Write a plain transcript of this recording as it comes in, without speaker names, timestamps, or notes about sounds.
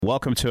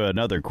Welcome to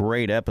another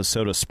great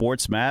episode of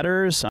Sports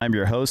Matters. I'm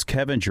your host,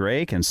 Kevin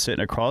Drake, and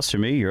sitting across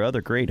from me, your other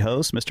great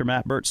host, Mr.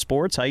 Matt Burt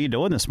Sports. How you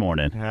doing this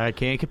morning? I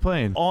can't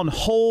complain. On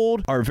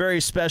hold, our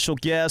very special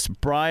guest,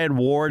 Brian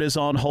Ward, is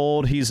on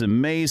hold. He's an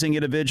amazing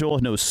individual,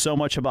 knows so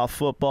much about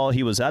football.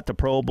 He was at the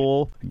Pro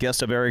Bowl,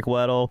 guest of Eric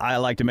Weddle. I'd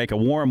like to make a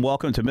warm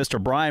welcome to Mr.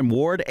 Brian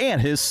Ward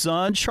and his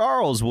son,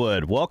 Charles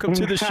Wood. Welcome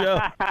to the show.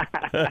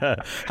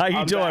 How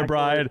you doing,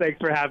 Brian? Thanks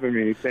for having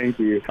me. Thank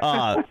you.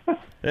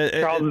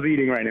 Charles is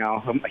eating right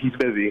now. He's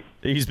busy.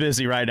 He's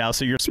busy right now,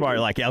 so you're smart.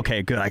 Like,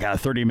 okay, good. I got a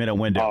 30-minute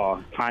window.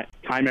 Oh,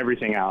 time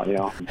everything out, you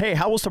know. Hey,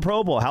 how was the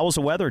Pro Bowl? How was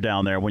the weather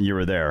down there when you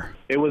were there?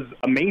 It was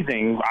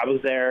amazing. I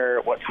was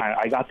there, what time?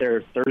 I got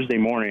there Thursday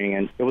morning,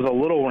 and it was a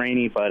little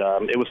rainy, but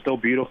it was still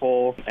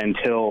beautiful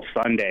until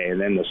Sunday,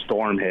 and then the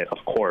storm hit, of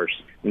course.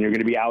 When you're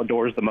going to be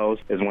outdoors the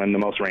most is when the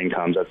most rain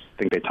comes. I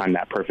think they timed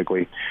that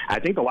perfectly.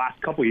 I think the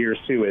last couple of years,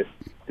 too, it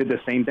did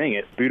the same thing.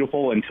 It's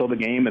beautiful until the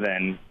game, and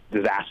then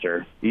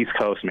disaster. East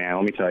Coast, man,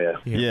 let me tell you.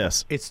 Yeah.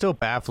 Yes. It still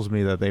baffles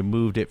me that they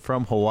moved it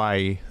from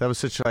Hawaii. That was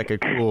such like a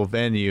cool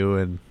venue,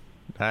 and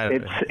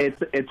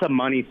it's a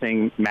money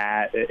thing,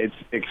 Matt. It's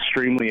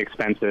extremely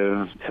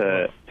expensive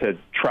to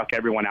truck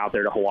everyone out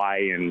there to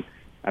Hawaii, and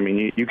I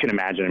mean, you can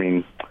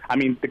imagine. I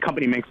mean, the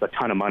company makes a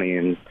ton of money,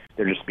 and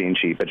they're just being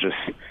cheap. It just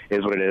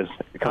is what it is.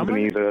 The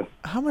company's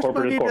how much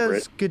money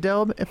does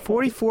Goodell?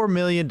 $44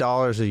 million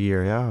a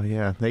year. Oh,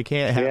 yeah. They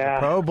can't have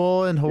the Pro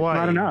Bowl in Hawaii. It's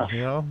not enough.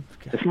 You know?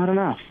 It's not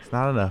enough. It's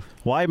not enough.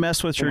 Why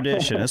mess with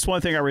tradition? That's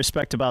one thing I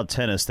respect about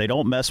tennis. They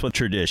don't mess with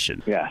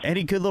tradition. Yeah.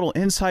 Any good little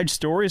inside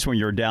stories when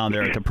you're down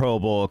there at the Pro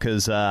Bowl?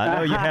 Because I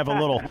know you have a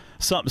little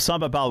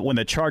something about when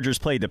the Chargers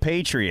played the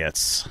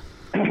Patriots.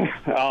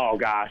 Oh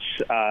gosh,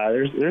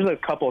 there's a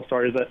couple of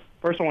stories. That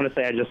first, I want to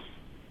say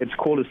it's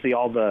cool to see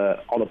all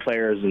the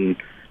players and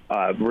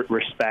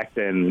respect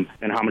and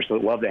how much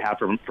love they have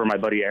for my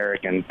buddy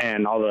Eric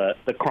and all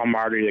the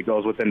camaraderie that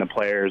goes within the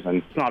players.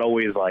 And it's not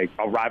always like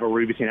a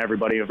rivalry between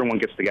everybody. Everyone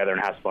gets together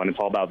and has fun. It's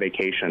all about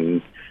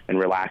vacation and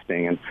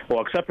relaxing. And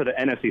well, except for the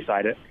NFC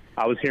side,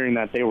 I was hearing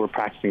that they were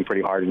practicing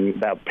pretty hard, and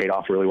that paid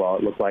off really well,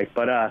 it looked like.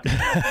 But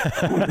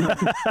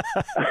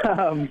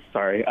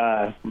sorry,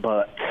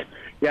 but.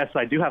 Yes,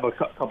 I do have a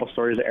couple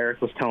stories that Eric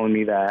was telling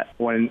me that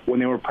when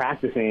they were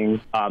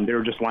practicing, they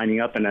were just lining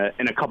up in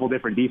a couple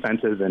different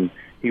defenses, and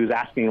he was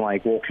asking,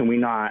 like, well, can we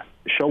not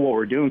show what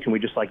we're doing? Can we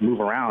just, like, move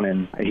around?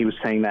 And he was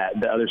saying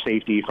that the other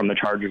safety from the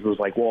Chargers was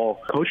like, well,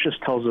 coach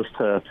just tells us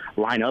to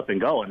line up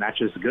and go, and that's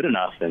just good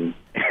enough. And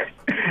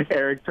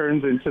Eric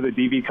turns into the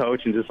DB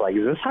coach and just like,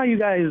 is this how you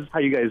guys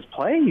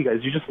play?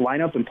 You just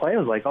line up and play? I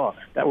was like, oh,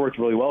 that worked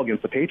really well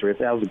against the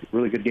Patriots. That was a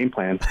really good game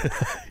plan.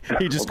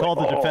 He just called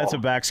the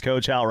defensive backs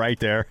coach out right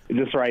there.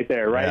 Just right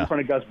there, right in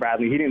front of Gus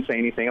Bradley. He didn't say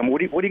anything. I mean,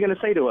 what are you going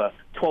to say to a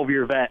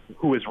 12-year vet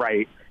who was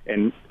right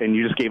and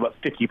you just gave up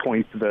 50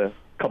 points to the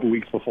couple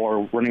weeks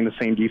before running the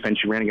same defense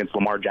you ran against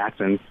Lamar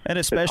Jackson and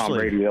especially Tom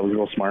Brady? That was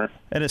real smart.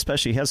 And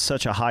especially he has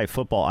such a high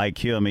football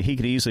IQ. I mean, he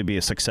could easily be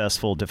a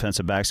successful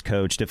defensive backs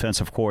coach,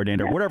 defensive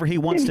coordinator, whatever he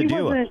wants to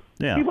do.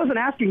 He wasn't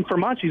asking for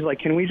much. He's like,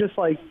 can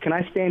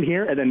I stand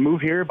here and then move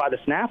here by the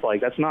snap?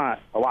 Like, that's not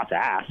a lot to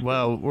ask.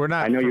 Well, we're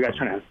not. I know you guys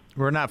trying to.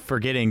 We're not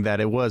forgetting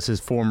that it was his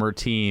former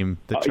team.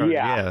 So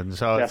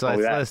it's like,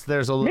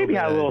 there's a little maybe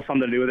had a little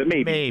something to do with it.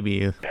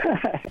 Maybe.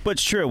 But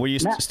it's true. When you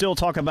still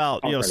talk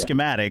about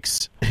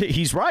schematics,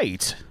 he's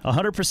right,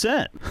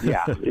 100%.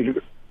 Yeah.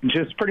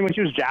 Just pretty much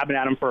he was jabbing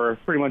at him for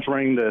pretty much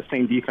running the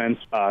same defense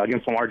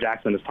against Lamar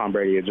Jackson as Tom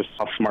Brady. It's just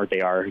how smart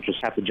they are. You just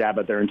have to jab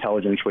at their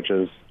intelligence, which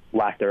is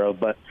lack thereof.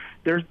 But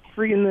they're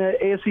free in the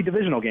AFC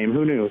divisional game.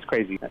 Who knew? It's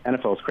crazy.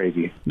 NFL is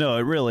crazy. No,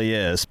 it really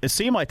is. It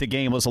seemed like the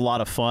game was a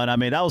lot of fun. I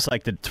mean, that was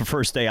like the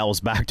first day I was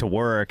back to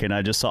work, and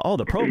I just saw,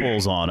 the Pro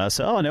Bowl's on. I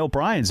said, no,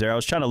 Brian's there. I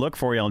was trying to look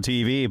for you on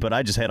TV, but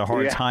I just had a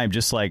hard time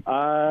just like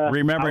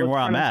remembering where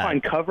I'm at. I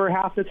was trying to find cover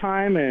half the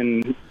time,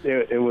 and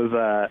it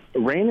was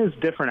rain is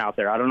different out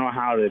there. I don't know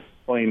how to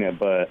explain it,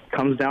 but it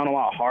comes down a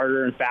lot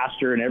harder and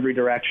faster in every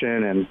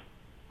direction, and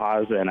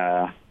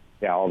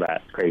all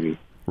that. Crazy.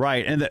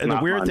 Right, and the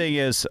weird thing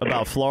is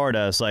about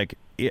Florida is like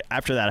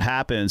after that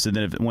happens, and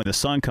then when the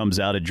sun comes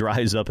out, it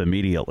dries up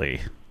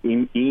immediately.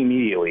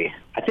 Immediately.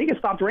 I think it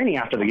stopped raining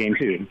after the game,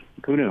 too.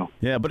 Who knew?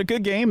 Yeah, but a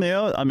good game,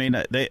 though. I mean,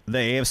 the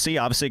AFC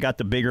obviously got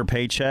the bigger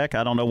paycheck.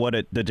 I don't know what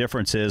the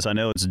difference is. I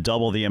know it's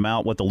double the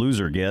amount what the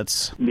loser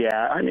gets.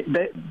 Yeah, I mean,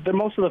 the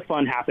most of the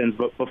fun happens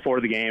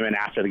before the game and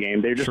after the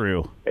game. They're just,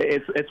 true.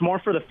 It's more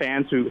for the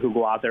fans who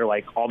go out there,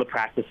 like all the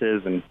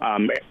practices. And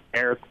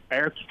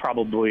Eric's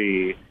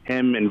probably,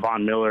 him and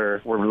Von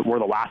Miller were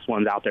the last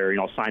ones out there,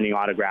 signing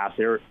autographs.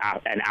 They were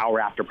an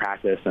hour after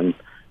practice, and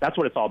that's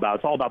what it's all about.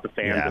 It's all about the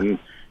fans, and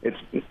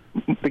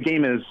the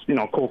game is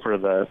cool for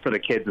the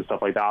kids and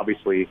stuff like that.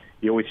 Obviously,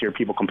 you always hear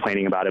people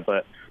complaining about it,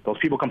 but those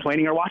people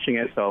complaining are watching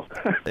it. So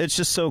it's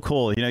just so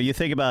cool. You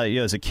think about it,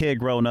 as a kid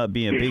growing up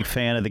being a big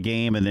fan of the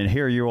game, and then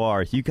here you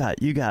are. You got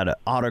an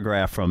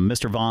autograph from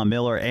Mr. Von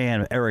Miller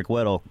and Eric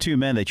Weddle, two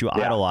men that you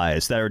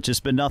idolize that are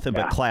just been nothing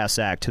but class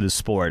act to the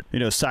sport.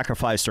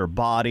 Sacrifice their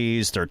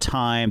bodies, their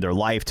time, their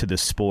life to the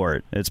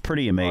sport. It's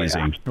pretty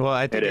amazing. Well,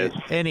 I think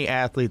any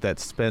athlete that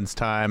spends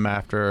time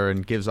after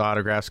and gives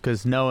autographs,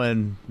 because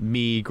knowing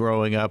me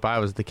growing up, I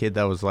was the kid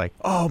that was like,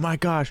 oh my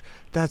gosh,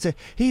 that's it.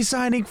 He's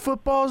signing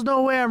footballs?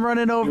 No way. I'm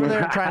running over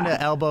there trying to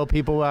elbow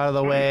people out of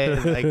the way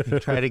and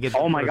like try to get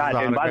oh my God.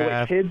 And by the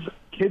way,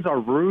 kids are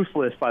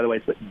ruthless, by the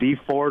way. So D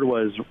Ford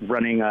was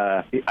running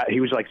he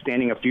was like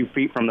standing a few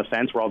feet from the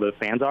fence where all the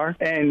fans are,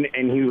 and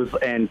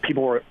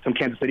some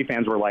Kansas City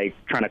fans were like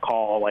trying to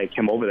call like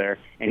him over there,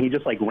 and he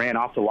just like ran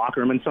off the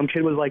locker room, and some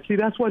kid was like, see,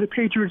 that's why the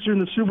Patriots are in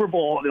the Super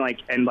Bowl,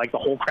 and the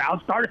whole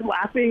crowd started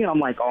laughing, and I'm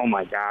like, oh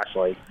my gosh,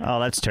 like, oh,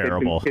 that's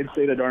terrible. Kids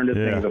say the darndest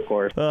things, of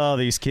course. Oh,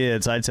 these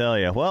kids, I tell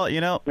you. Well,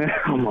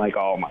 I'm like,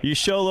 oh my. You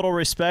show a little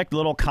respect, a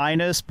little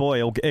kindness,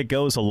 boy, it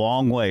goes a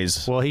long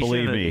ways. Well,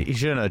 believe me, he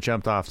shouldn't have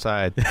jumped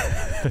offside.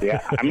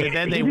 Yeah, I mean, and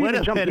then they would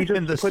have been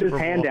in the put Super his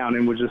hand Bowl down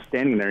and was just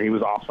standing there. He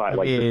was offside,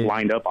 just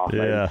lined up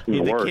offside.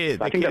 Yeah.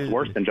 I think that's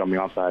worse than jumping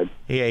offside.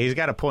 Yeah, he's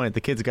got a point.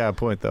 The kid's got a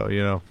point,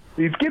 though.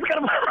 These kids got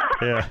a point.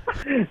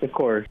 Yeah, of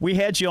course. We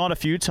had you on a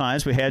few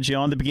times. We had you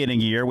on the beginning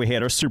of the year. We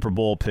had our Super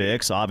Bowl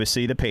picks.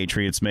 Obviously, the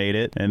Patriots made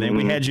it. And then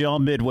we had you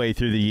on midway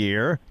through the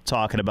year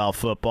talking about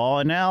football.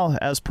 And now,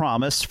 as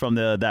promised from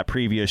that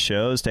previous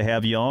shows, to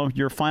have you on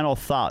your final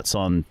thoughts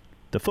on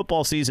the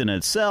football season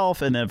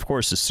itself, and then, of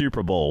course, the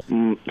Super Bowl.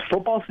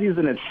 Football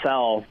season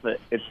itself,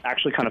 it's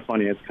actually kind of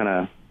funny. It's kind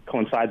of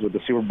coincides with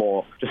the Super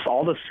Bowl. Just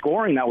all the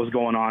scoring that was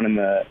going on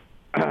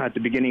at the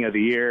beginning of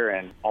the year,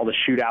 and all the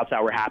shootouts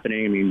that were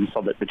happening. I mean, you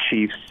saw that the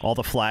Chiefs. All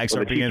the flags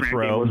are being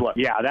thrown.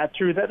 That's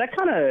true. That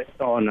kind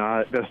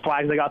of, the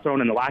flags that got thrown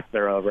in the lack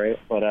thereof, right?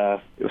 But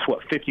it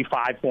was,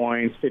 55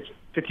 points,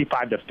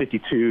 55 to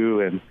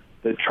 52, and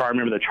I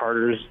remember the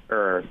Chargers,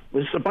 or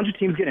there's a bunch of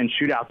teams getting in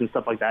shootouts and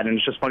stuff like that, and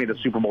it's just funny the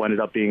Super Bowl ended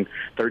up being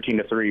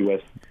 13-3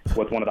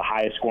 with one of the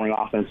highest scoring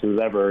offenses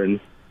ever, and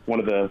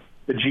one of the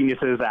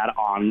geniuses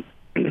on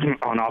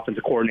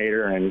offensive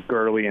coordinator and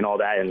Gurley and all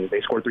that, and they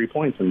scored 3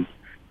 points, and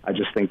I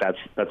just think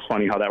that's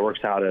funny how that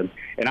works out, and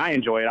I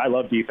enjoy it. I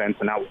love defense,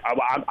 and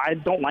I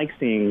don't like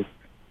seeing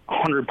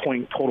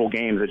 100-point total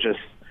games. It's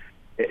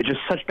just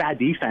such bad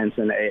defense,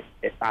 and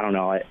I don't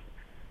know.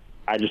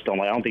 I just don't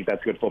like. I don't think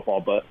that's good football,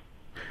 but.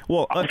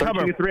 Well,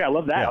 13-3, I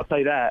love that. Yeah. I'll tell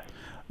you that.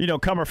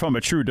 Coming from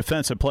a true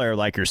defensive player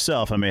like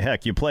yourself, I mean,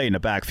 heck, you played in the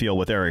backfield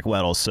with Eric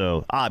Weddle,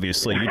 so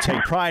obviously you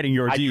take pride in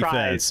your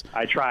defense.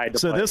 I tried to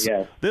so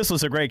play, this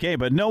was a great game,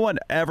 but no one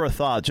ever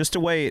thought, just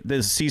the way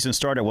this season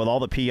started with all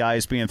the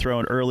PIs being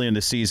thrown early in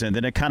the season,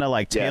 then it kind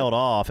of tailed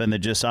off, and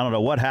then just, I don't know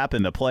what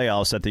happened in the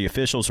playoffs, that the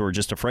officials were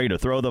just afraid to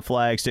throw the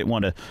flags, didn't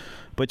want to.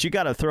 But you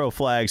got to throw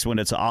flags when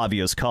it's an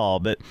obvious call.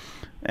 But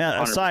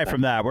aside 100%.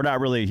 From that, we're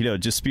not really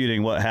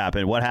disputing what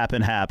happened. What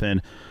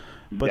happened.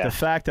 But the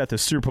fact that the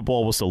Super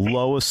Bowl was the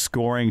lowest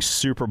scoring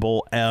Super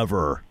Bowl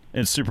ever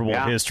in Super Bowl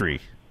history.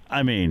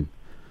 I mean,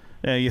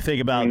 you think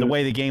about the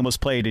way the game was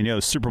played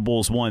in Super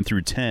Bowls 1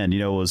 through 10.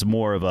 It was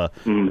more of a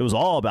it was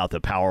all about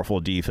the powerful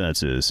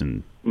defenses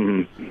and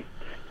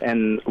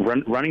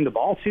running the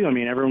ball too. I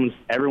mean,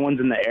 everyone's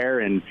in the air,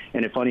 and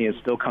it's funny. It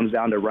still comes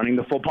down to running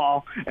the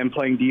football and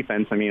playing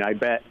defense. I mean, I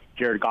bet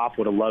Jared Goff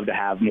would have loved to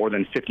have more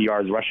than 50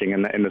 yards rushing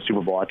in the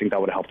Super Bowl. I think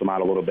that would have helped him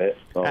out a little bit.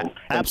 So,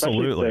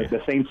 absolutely.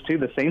 The Saints too.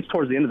 The Saints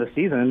towards the end of the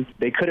season,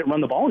 they couldn't run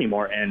the ball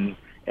anymore. And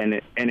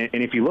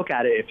if you look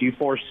at it, if you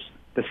force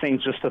the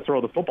Saints just to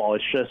throw the football,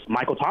 it's just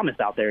Michael Thomas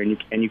out there, and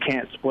you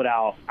can't split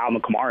out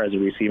Alvin Kamara as a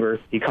receiver.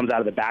 He comes out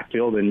of the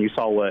backfield, and you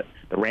saw what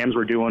the Rams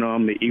were doing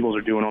him, the Eagles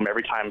are doing him.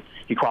 Every time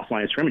he crossed the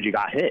line of scrimmage, he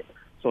got hit.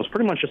 So it's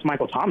pretty much just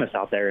Michael Thomas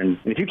out there. And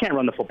if you can't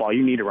run the football,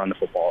 you need to run the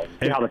football.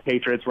 See how the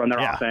Patriots run their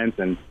offense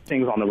and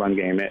things on the run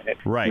game.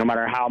 Right. No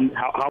matter how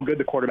good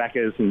the quarterback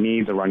is, he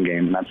needs a run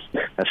game. And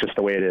that's just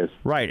the way it is.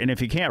 Right. And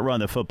if you can't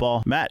run the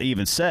football, Matt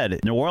even said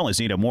New Orleans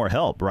needed more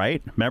help,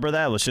 right? Remember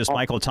that? It was just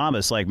Michael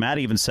Thomas. Like, Matt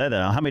even said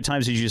that. How many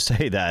times did you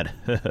say that?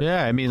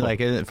 Yeah, I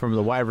mean, from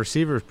the wide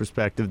receivers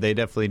perspective, they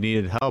definitely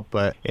needed help.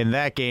 But in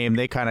that game,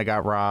 they kind of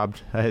got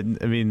robbed. I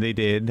mean, they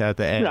did at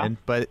the end. Yeah.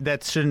 But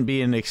that shouldn't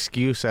be an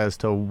excuse as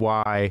to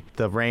why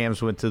the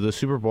Rams went to the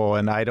Super Bowl,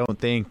 and I don't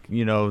think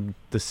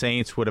the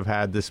Saints would have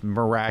had this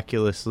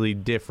miraculously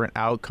different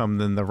outcome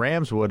than the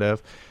Rams would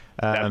have.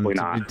 Definitely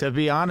not. To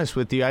be honest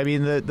with you, I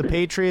mean the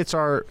Patriots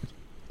are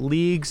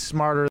leagues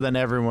smarter than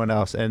everyone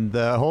else, and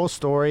the whole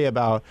story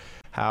about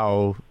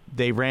how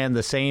they ran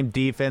the same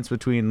defense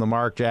between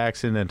Lamar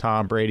Jackson and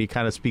Tom Brady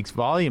kind of speaks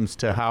volumes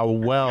to how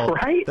well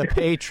the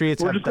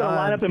Patriots have done. We're just going to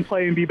line up and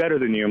play and be better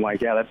than you. I'm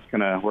like, yeah, that's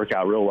going to work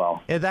out real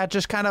well. And that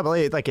just kind of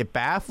it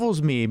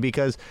baffles me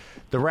because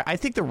I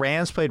think the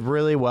Rams played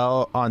really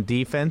well on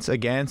defense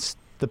against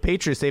the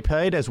Patriots, they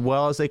played as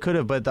well as they could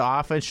have, but the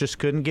offense just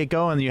couldn't get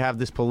going. You have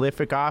this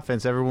prolific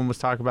offense. Everyone was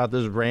talking about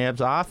this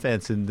Rams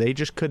offense, and they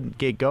just couldn't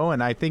get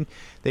going. I think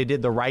they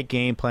did the right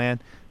game plan.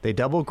 They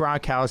doubled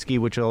Gronkowski,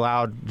 which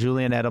allowed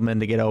Julian Edelman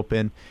to get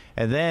open.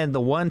 And then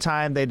the one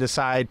time they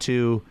decide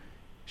to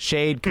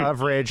shade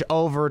coverage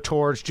over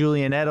towards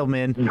Julian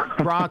Edelman,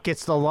 Gronk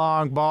gets the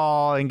long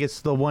ball and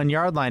gets the 1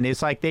 yard line.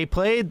 It's like they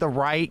played the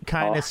right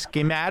kind of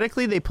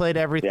schematically. They played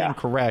everything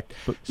correct.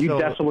 You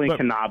definitely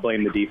cannot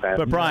blame the defense.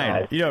 But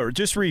Brian,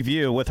 just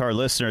review with our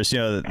listeners,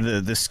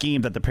 the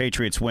scheme that the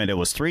Patriots went. It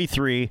was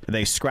 3-3.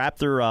 They scrapped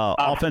their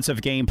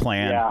offensive game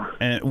plan. Yeah.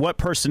 And what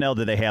personnel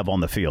did they have on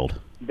the field?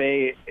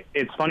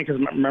 It's funny because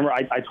remember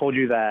I told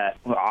you that,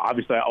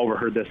 obviously I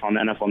overheard this on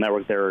the NFL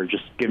Network. They were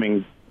just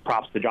giving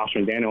props to Josh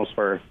McDaniels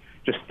for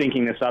just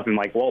thinking this up and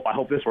like, well, I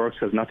hope this works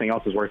because nothing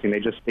else is working.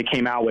 They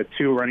came out with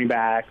 2 running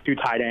backs, 2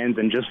 tight ends,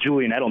 and just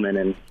Julian Edelman.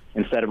 And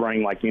instead of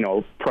running like,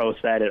 pro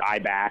set at I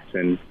backs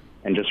and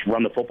just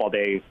run the football,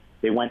 they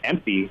went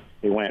empty.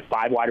 They went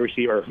 5 wide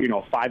receiver,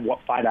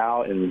 5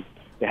 out, and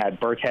they had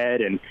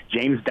Burkhead and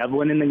James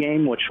Devlin in the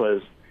game, which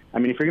was, I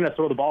mean, if you're going to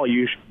throw the ball,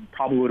 you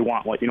probably would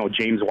want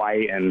James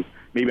White and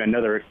maybe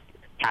another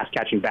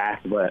pass-catching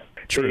back, but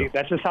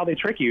that's just how they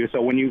trick you.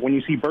 So when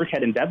you see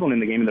Burkhead and Devlin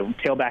in the game, and the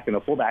tailback and the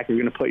fullback, you're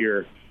going to put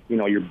your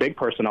big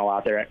personnel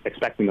out there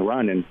expecting to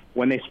run. And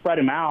when they spread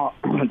them out,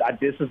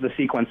 this is the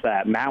sequence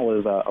that Matt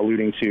was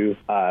alluding to.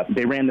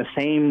 They ran the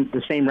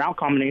same route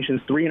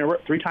combinations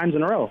 3 times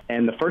in a row.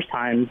 And the first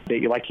time,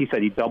 like he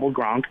said, he doubled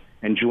Gronk,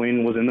 and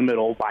Julian was in the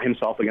middle by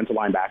himself against a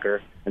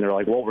linebacker. And they're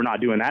like, well, we're not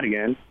doing that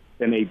again.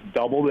 Then they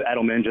doubled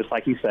Edelman, just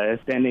like he said.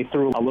 Then they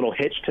threw a little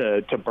hitch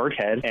to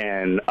Burkhead,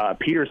 and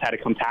Peters had to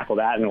come tackle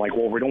that. And they're like,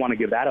 well, we don't want to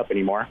give that up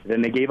anymore.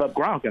 Then they gave up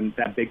Gronk and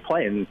that big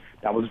play, and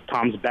that was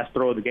Tom's best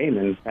throw of the game,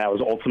 and that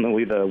was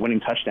ultimately the winning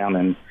touchdown,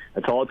 and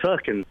that's all it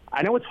took. And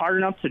I know it's hard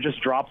enough to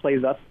just draw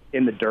plays up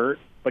in the dirt,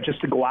 but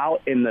just to go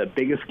out in the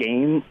biggest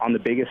game on the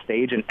biggest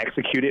stage and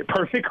execute it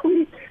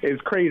perfectly is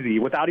crazy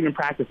without even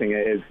practicing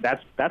it.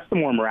 That's the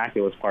more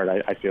miraculous part,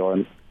 I feel.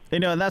 And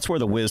and that's where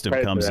the wisdom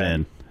comes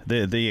in.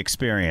 The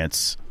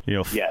experience,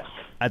 yes.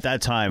 At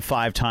that time,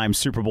 5-time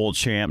Super Bowl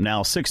champ,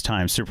 now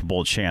 6-time Super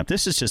Bowl champ.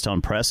 This is just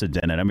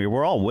unprecedented. I mean,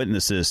 we're all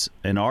witnesses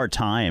in our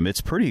time.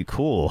 It's pretty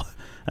cool.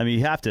 I mean,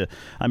 you have to.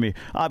 I mean,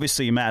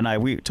 obviously, Matt and I,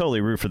 we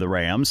totally root for the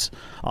Rams,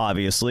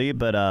 obviously,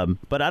 but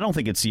I don't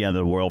think it's the end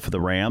of the world for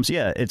the Rams.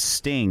 Yeah, it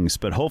stings,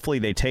 but hopefully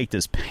they take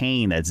this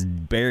pain that's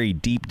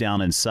buried deep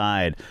down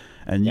inside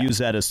and use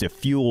that as the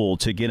fuel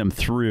to get him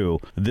through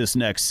this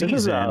next season.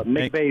 This is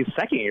McVay's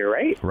second year,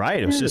 right?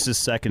 Right. It was just his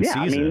second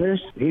season. I mean,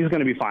 he's going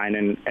to be fine,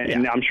 and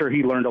I'm sure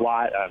he learned a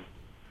lot.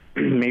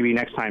 Maybe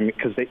next time,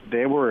 because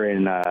they were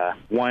in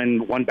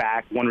one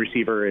back, one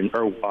receiver,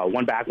 or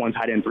one back, one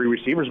tight end, 3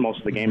 receivers most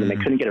of the game, and they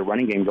couldn't get a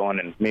running game going.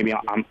 And maybe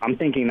I'm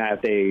thinking that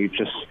if they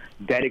just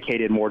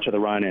dedicated more to the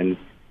run and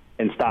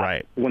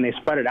stop when they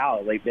spread it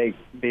out, like they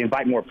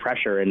invite more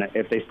pressure, and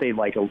if they stayed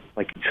like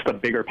just a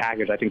bigger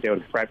package, I think they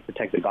would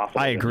protect the Goff.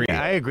 I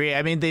agree.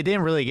 I mean, they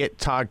didn't really get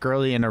Todd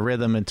Gurley in a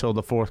rhythm until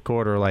the fourth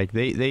quarter. Like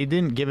they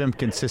didn't give him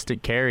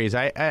consistent carries.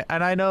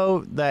 I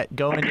know that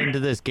going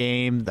into this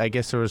game, I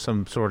guess there was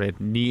some sort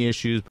of knee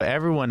issues, but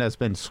everyone has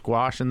been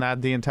squashing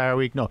that the entire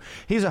week. No,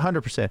 he's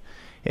 100%.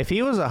 If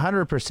he was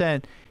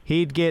 100%,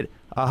 he'd get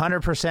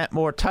 100%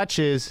 more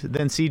touches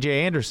than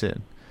C.J.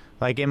 Anderson.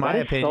 Like, in my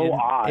opinion,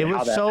 it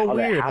was so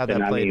weird how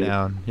that played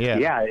down.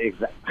 Yeah,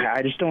 exactly.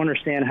 I just don't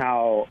understand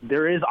how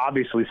there is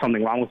obviously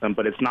something wrong with him,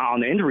 but it's not on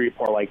the injury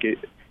report. Like,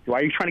 why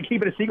are you trying to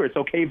keep it a secret? It's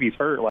okay if he's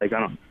hurt. Like, I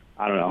don't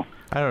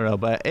know.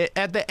 But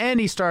at the end,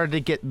 he started to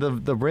get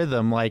the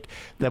rhythm, like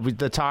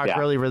the Todd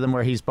Gurley rhythm,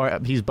 where he's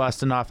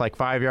busting off like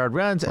 5-yard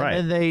runs,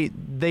 and then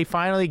they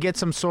finally get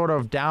some sort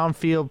of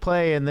downfield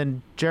play, and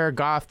then Jared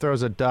Goff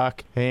throws a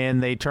duck,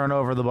 and they turn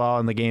over the ball,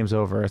 and the game's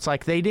over. It's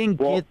like they didn't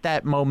get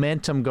that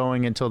momentum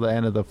going until the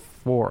end of the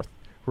fourth.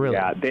 Really?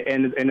 Yeah,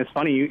 and it's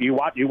funny. You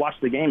watch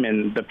the game,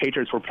 and the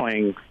Patriots were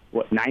playing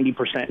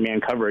 90%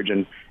 man coverage,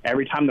 and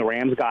every time the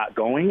Rams got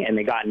going and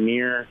they got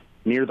near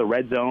the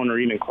red zone or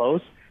even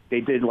close, they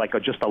did like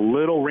just a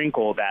little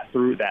wrinkle that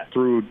threw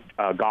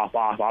Goff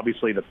off.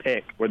 Obviously, the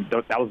pick,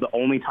 that was the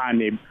only time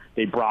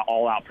they brought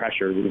all-out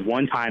pressure. It was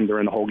one time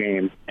during the whole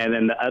game. And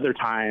then the other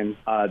time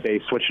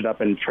they switched it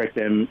up and tricked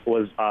him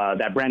was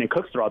that Brandon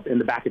Cooks throw in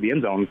the back of the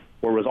end zone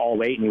where it was all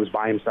late and he was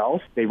by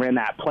himself. They ran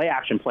that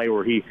play-action play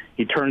where he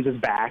turns his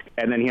back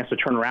and then he has to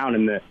turn around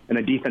and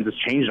the defense has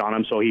changed on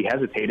him, so he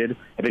hesitated,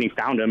 and then he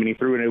found him and he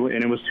threw it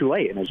and it was too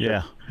late. And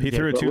he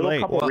threw it too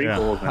late.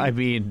 I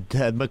mean,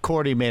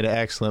 McCourty made an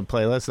excellent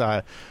play. Let's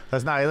give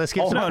some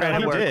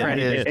credit where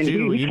credit is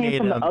due. He came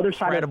from the other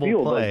side of the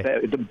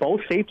field.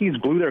 Both safeties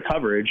blew their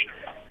coverage,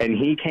 and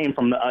he came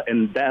from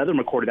and the other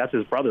McCourty, that's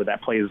his brother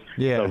that plays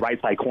the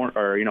right side corner,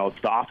 or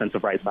the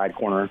offensive right side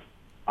corner.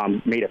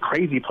 Made a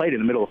crazy play in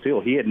the middle of the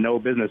field. He had no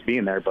business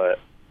being there, but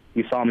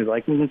he saw him. He's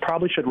like,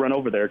 probably should run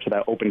over there to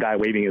that open guy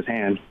waving his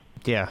hand.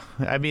 Yeah,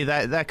 I mean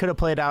that could have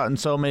played out in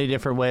so many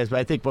different ways, but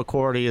I think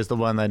McCourty is the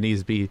one that needs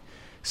to be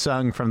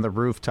sung from the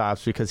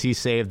rooftops because he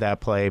saved that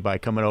play by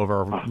coming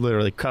over,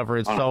 literally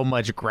covering so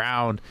much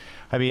ground.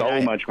 I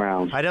mean, much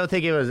ground. I don't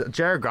think it was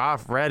Jared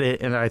Goff read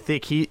it, and I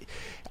think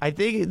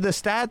the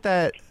stat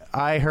that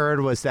I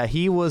heard was that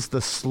he was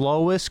the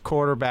slowest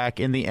quarterback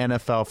in the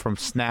NFL from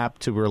snap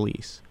to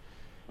release.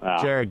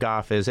 Wow. Jared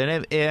Goff is,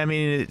 and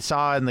it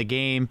saw in the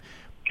game,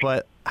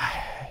 but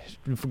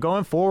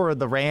going forward,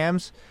 the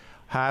Rams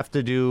have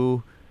to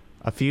do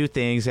a few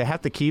things. They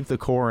have to keep the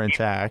core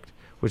intact,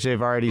 which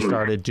they've already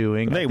started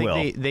doing. They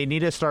will. They need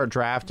to start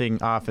drafting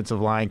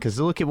offensive line because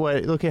look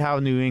at how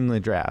New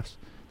England drafts.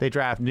 They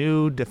draft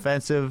new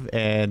defensive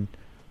and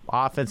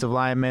offensive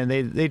linemen.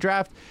 They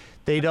draft.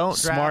 They don't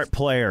smart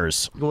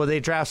players. Well, they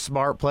draft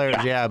smart players,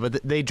 yeah,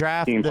 but they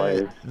draft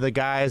the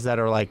guys that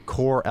are like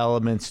core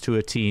elements to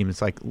a team.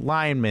 It's like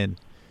linemen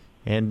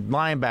and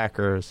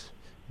linebackers.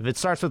 If it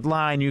starts with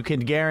line, you can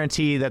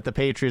guarantee that the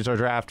Patriots are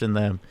drafting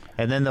them.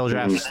 And then they'll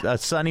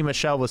draft Sonny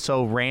Michel was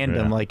so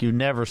random, like you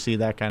never see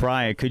that kind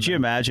Brian, could you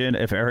imagine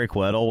if Eric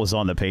Weddle was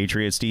on the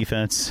Patriots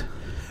defense?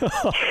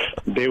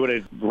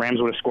 Rams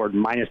would have scored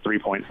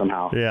 -3 points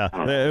somehow. Yeah,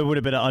 it would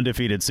have been an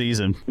undefeated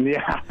season.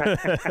 Yeah.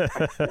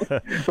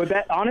 But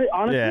that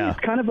honestly, it's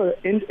kind of an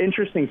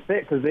interesting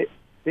fit because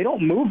they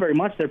don't move very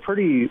much. They're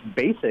pretty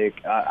basic.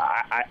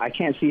 I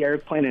can't see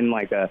Eric playing in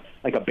like a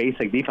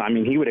basic defense. I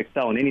mean, he would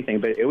excel in anything,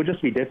 but it would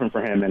just be different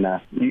for him. And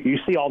you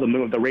see all the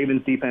move. The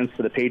Ravens defense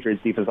to the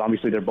Patriots defense.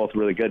 Obviously, they're both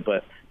really good,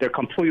 but they're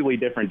completely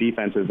different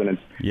defenses, and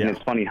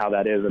it's funny how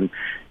that is. And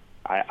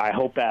I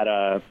hope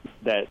that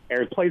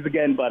Eric plays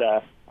again, but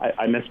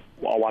I miss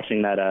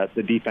watching that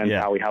the defense,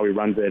 how he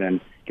runs it and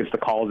gets the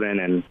calls in.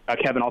 And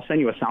Kevin, I'll send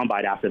you a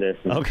soundbite after this.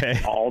 Okay.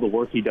 All the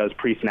work he does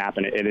pre-snap,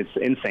 and it's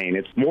insane.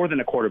 It's more than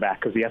a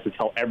quarterback because he has to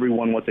tell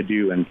everyone what to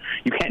do, and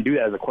you can't do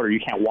that as a quarter. You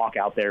can't walk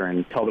out there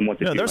and tell them what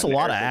to do. There's a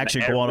lot of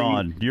action going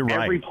on. You're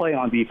right. Every play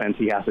on defense,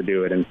 he has to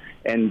do it,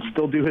 and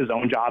still do his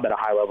own job at a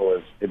high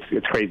level.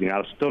 It's crazy.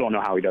 I still don't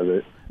know how he does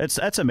it.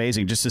 That's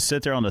amazing just to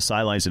sit there on the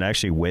sidelines and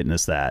actually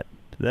witness that.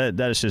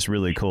 That is just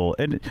really cool.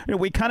 And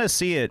we kind of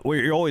see it where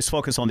you're always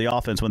focused on the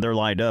offense when they're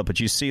lined up, but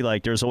you see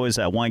like there's always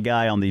that one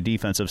guy on the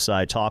defensive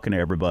side talking to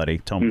everybody,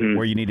 telling them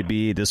where you need to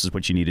be, this is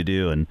what you need to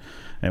do, and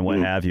what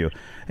have you.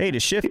 Hey,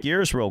 to shift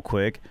gears real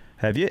quick,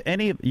 have you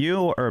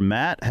or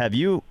Matt, have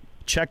you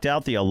checked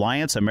out the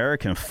Alliance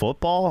American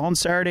Football on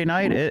Saturday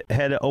night? It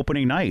had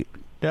opening night.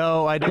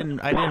 No, I didn't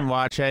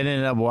watch it. I didn't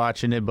end up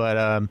watching it,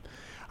 but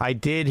I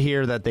did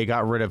hear that they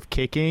got rid of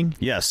kicking.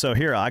 Yes, so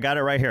here, I got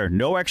it right here.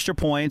 No extra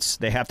points.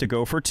 They have to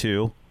go for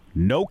 2.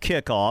 No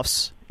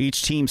kickoffs.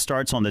 Each team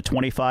starts on the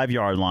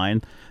 25-yard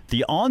line.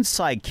 The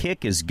onside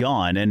kick is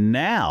gone, and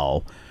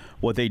now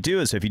what they do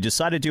is if you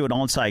decide to do an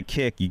onside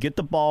kick, you get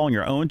the ball on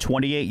your own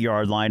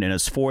 28-yard line, and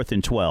it's 4th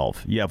and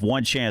 12. You have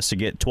one chance to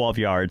get 12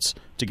 yards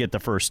to get the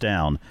first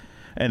down.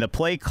 And the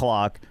play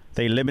clock,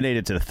 they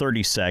eliminated to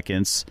 30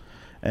 seconds.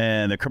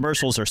 And the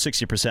commercials are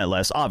 60%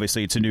 less.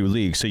 Obviously, it's a new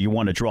league, so you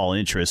want to draw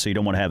interest, so you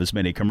don't want to have as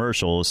many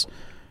commercials.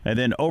 And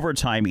then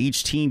overtime,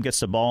 each team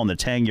gets the ball on the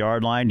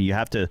 10-yard line. You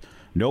have to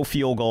no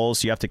field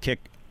goals. You have to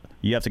kick.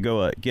 You have to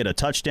go get a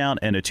touchdown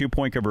and a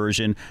 2-point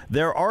conversion.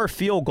 There are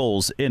field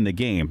goals in the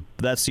game,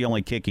 but that's the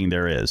only kicking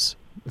there is.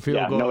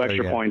 No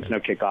extra points, no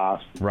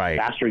kickoffs. Right.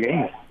 Faster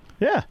game.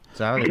 Yeah.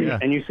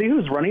 And you see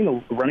who's running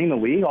the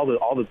league, all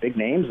the big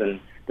names, and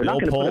they're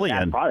not going to put a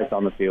bad product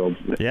on the field.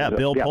 Yeah,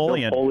 Bill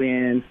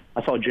Polian.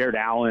 I saw Jared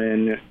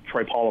Allen,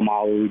 Troy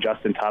Polamalu,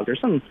 Justin Tuck.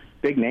 There's some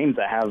big names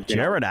that have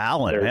Jared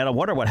Allen. Man, I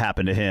wonder what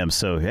happened to him.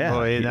 So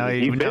yeah, now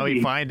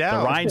you find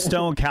out. The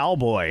Rhinestone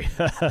Cowboy.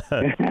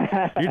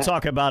 You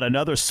talk about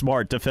another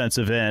smart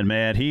defensive end,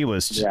 man. He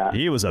was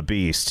a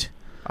beast.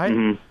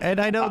 And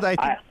I know that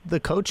I think the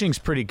coaching's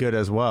pretty good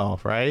as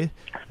well, right?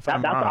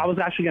 I was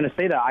actually going to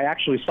say that. I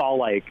actually saw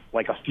like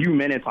a few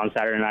minutes on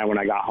Saturday night when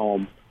I got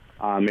home.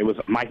 It was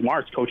Mike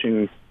Martz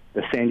coaching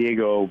the San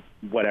Diego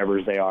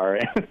whatevers they are.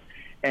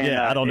 And,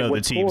 I don't know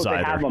the teams either.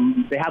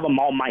 They have them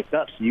all mic'd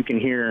up so you can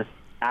hear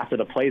after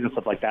the plays and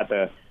stuff like that,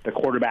 the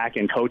quarterback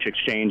and coach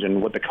exchange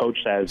and what the coach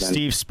says.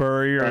 Steve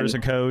Spurrier is a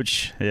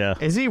coach. Yeah.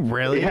 Is he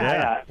really?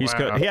 Yeah.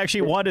 He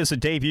actually won his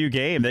debut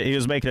game. That he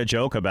was making a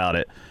joke about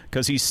it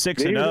because he's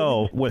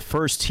 6-0 with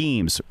first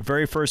teams.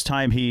 Very first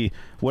time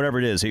whatever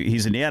it is,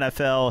 he's in the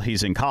NFL,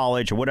 he's in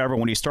college or whatever.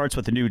 When he starts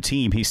with a new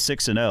team, he's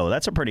 6-0.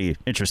 That's a pretty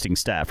interesting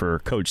stat for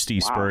Coach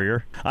Steve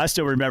Spurrier. I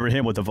still remember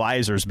him with the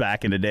visors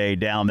back in the day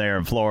down there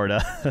in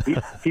Florida.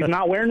 He's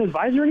not wearing his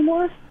visor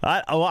anymore?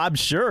 I'm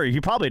sure he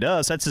probably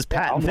does. That's his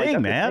patent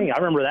thing, man. I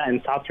remember that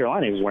in South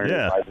Carolina. He was wearing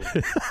his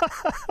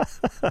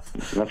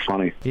visor. That's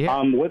funny.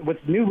 Yeah. With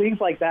new leagues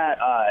like that,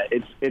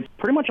 it's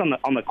pretty much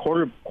on the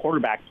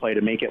quarterback play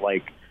to make it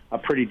like a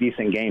pretty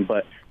decent game,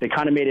 but they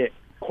kind of made it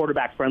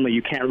quarterback friendly.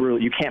 You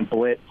can't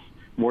blitz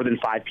more than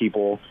 5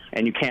 people,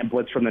 and you can't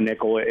blitz from the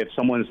nickel. If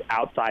someone's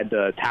outside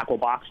the tackle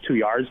box 2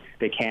 yards,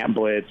 they can't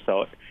blitz.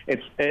 So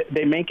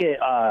they make it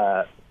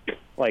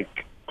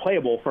like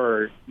playable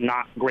for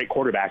not great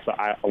quarterbacks,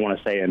 I want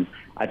to say. And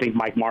I think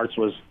Mike Martz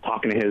was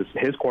talking to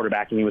his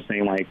quarterback, and he was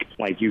saying,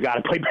 like you got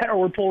to play better.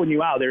 We're pulling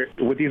you out.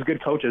 With these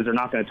good coaches, they're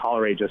not going to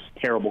tolerate just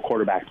terrible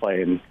quarterback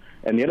play.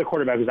 And the other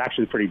quarterback was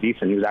actually pretty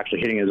decent. He was actually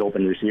hitting his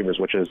open receivers,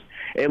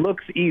 it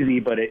looks easy,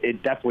 but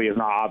it definitely is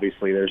not.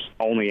 Obviously, there's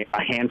only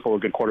a handful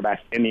of good quarterbacks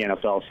in the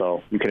NFL,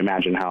 so you can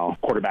imagine how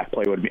quarterback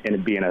play would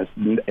be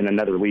in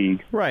another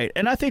league. Right,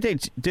 and I think they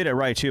did it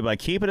right, too, by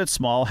keeping it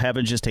small,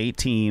 having just 8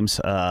 teams.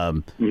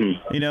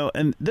 You know,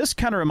 and this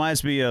kind of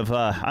reminds me of,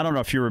 I don't know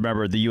if you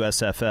remember the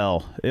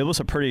USFL. It was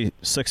a pretty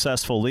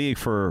successful league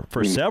for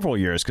several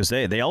years because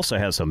they also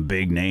had some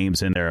big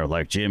names in there,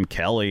 like Jim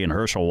Kelly and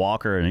Herschel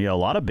Walker, and, a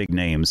lot of big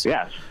names.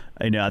 Yes.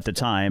 At the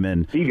time.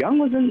 And Steve Young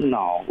was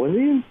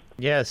he?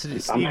 Yes,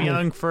 Steve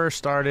Young first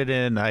started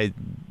in, I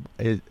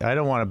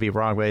don't want to be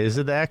wrong, but is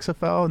it the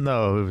XFL?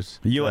 No, it was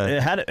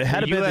it had to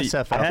be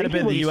USFL. It had to be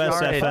the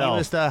USFL. He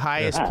was the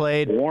highest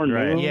played.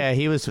 Right. Yeah,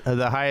 he was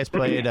the highest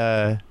played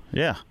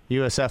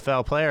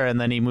USFL player, and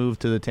then he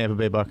moved to the Tampa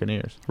Bay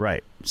Buccaneers.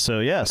 Right.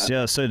 So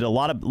so a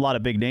lot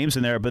of big names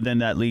in there, but then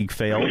that league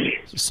failed.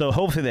 So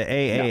hopefully the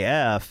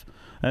AAF.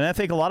 And I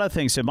think a lot of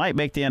things, it might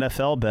make the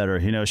NFL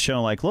better,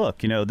 showing like, look,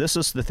 this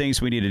is the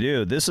things we need to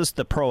do. This is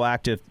the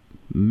proactive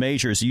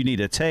measures you need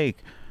to take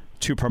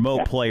to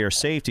promote player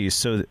safety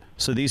so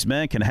these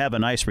men can have a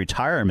nice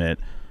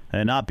retirement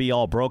and not be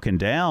all broken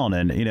down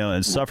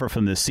and suffer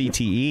from the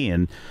CTE.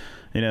 And,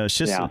 it's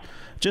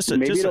just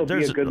maybe it'll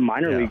be a good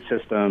minor league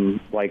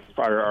system, like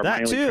our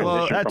that minor too. league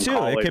Well, that from too.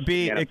 college It could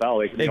be to the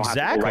NFL. They don't have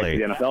to go right to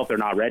the NFL if they're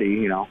not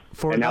ready,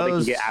 For and now they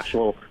those, can get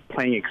actual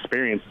playing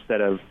experience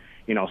instead of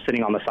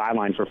sitting on the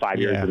sideline for 5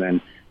 years and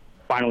then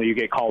finally you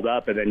get called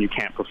up and then you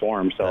can't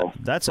perform. So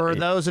that's for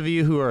those of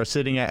you who are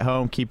sitting at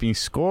home keeping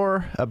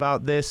score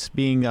about this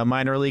being a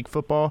minor league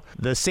football,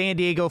 the San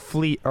Diego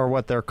Fleet are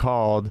what they're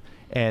called,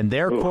 and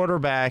their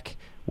quarterback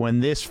when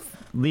this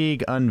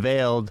league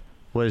unveiled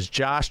was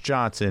Josh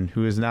Johnson,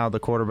 who is now the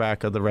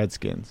quarterback of the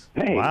Redskins.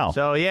 Hey. Wow.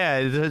 So,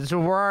 so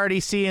we're already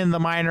seeing the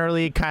minor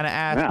league kind of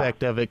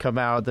aspect of it come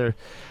out there.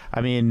 I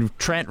mean,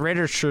 Trent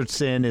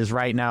Richardson is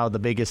right now the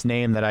biggest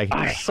name that I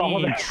see.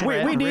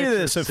 We needed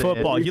this in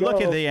football. You look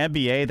at the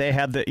NBA; they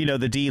have the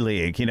the D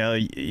League.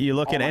 You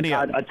look at any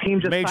a team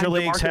just major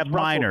leagues have Russell.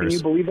 minors. Can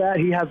you believe that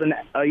he has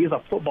he has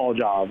a football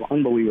job?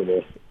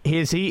 Unbelievable.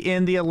 Is he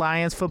in the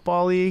Alliance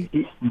Football League?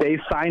 They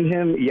signed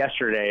him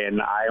yesterday, and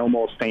I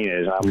almost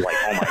fainted. I'm like,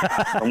 oh my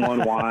god!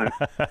 Someone wants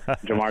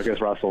Jamarcus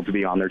Russell to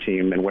be on their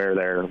team and wear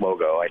their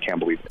logo. I can't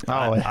believe it.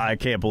 Oh, I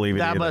can't believe it.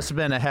 That either. must have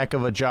been a heck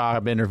of a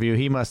job interview.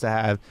 He must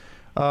have had.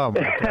 Oh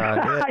my god!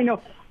 I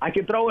know. I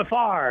can throw it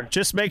far.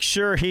 Just make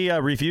sure he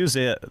reviews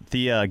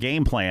the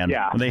game plan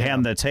when they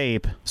hand the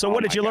tape. So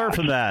what did you learn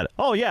from that?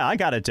 Oh, yeah, I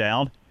got it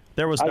down.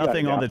 There was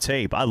nothing on the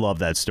tape. I love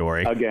that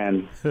story.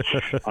 Again,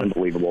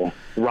 unbelievable.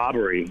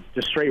 Robbery.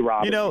 Just straight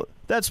robbery.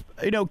 That's,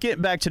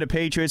 getting back to the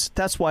Patriots,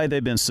 that's why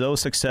they've been so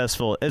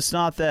successful. It's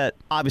not that,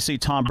 obviously,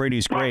 Tom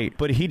Brady's great,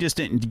 but he just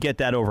didn't get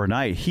that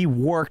overnight. He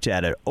worked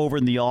at it over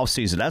in the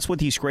offseason. That's what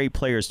these great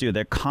players do.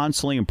 They're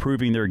constantly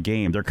improving their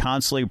game. They're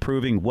constantly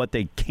improving what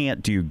they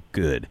can't do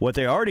good. What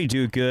they already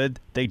do good,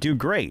 they do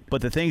great.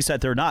 But the things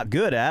that they're not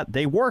good at,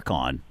 they work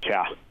on.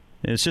 Yeah.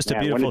 It's just a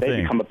beautiful when did they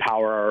thing. become a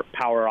power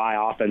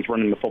eye offense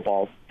running the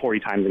football 40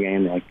 times a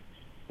game? Like,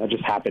 that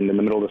just happened in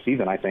the middle of the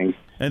season, I think.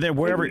 And then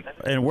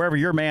wherever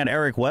your man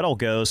Eric Weddle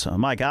goes, oh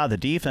my God, the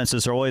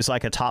defenses are always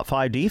like a top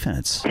 5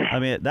 defense. I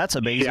mean, that's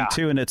amazing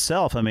too in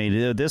itself. I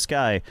mean, this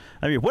guy,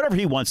 whatever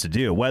he wants to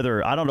do,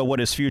 whether I don't know what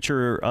his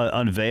future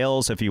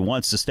unveils, if he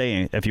wants to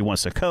stay, if he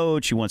wants to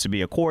coach, he wants to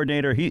be a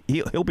coordinator,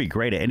 he'll be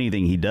great at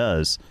anything he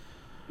does.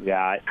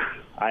 Yeah,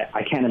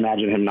 I can't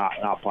imagine him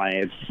not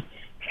playing.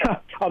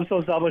 I'm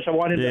so selfish. I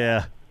wanted.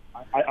 Yeah.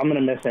 I'm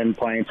gonna miss him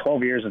playing.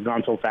 12 years has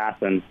gone so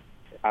fast, and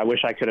I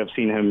wish I could have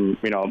seen him,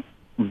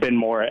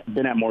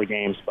 been at more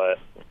games. But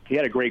he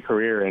had a great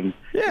career, and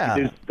if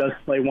he does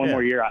play one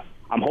more year,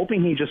 I'm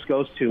hoping he just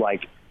goes to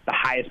like the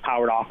highest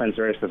powered offense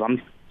there is, because I'm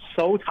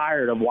so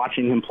tired of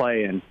watching him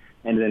play, and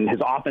then his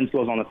offense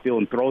goes on the field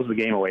and throws the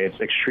game away.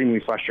 It's extremely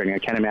frustrating. I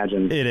can't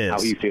imagine how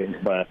he feels,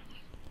 but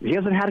he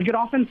hasn't had a good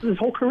offense his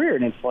whole career,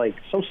 and it's like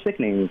so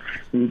sickening.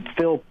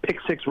 Phil pick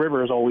 6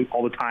 Rivers all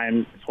the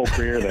time his whole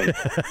career. Then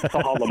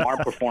saw how Lamar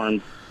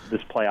performed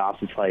this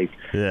playoffs. It's like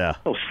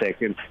so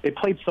sick, and they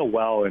played so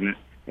well, and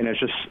it's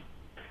just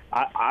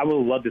I would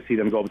love to see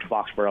them go up to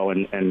Foxborough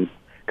and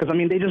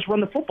because they just run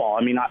the football.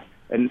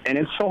 And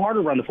it's so hard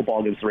to run the football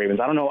against the Ravens.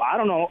 I don't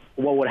know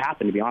what would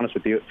happen, to be honest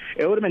with you.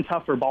 It would have been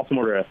tough for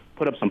Baltimore to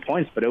put up some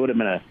points, but it would have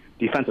been a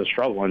defensive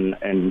struggle,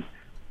 and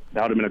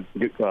that would have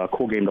been a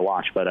cool game to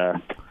watch.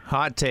 But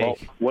hot take. Well,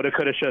 woulda,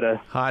 coulda,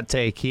 shoulda. Hot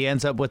take. He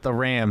ends up with the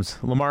Rams.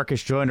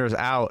 LaMarcus Joyner's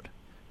out.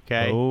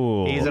 Okay.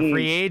 Ooh. He's a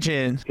free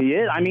agent. He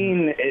is.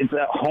 It's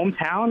a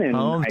hometown,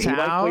 and he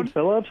likes Wade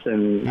Phillips,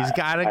 and he's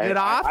got a good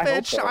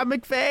offense. Sean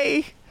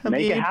McVay.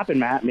 Make it happen,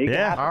 Matt. Make it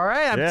happen. All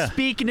right. I'm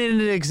speaking it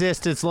into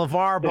existence.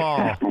 LeVar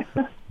Ball.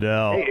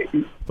 No.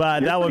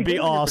 But that would be pretty good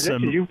in your awesome.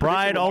 predictions. You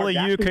Brian, predicted Lamar only you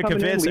Jackson could coming in,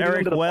 convince leading them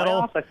Eric to the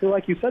Weddle. playoffs. I feel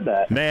like you said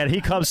that. Man,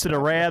 he comes to the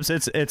Rams.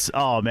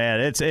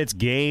 It's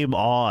game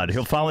on.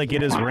 He'll finally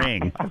get his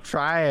ring. I'm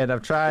trying.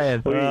 I'll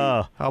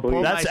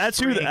pull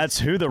That's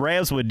who the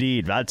Rams would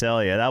need. I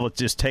tell you, that would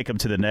just take them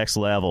to the next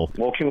level.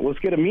 Well, let's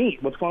get a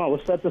meet. What's going on?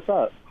 Let's set this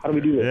up. How do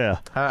we do this? Yeah.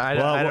 I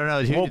don't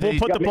know. We'll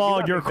put the ball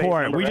in got your the face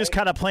court. number, We right? just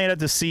kind of planted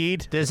the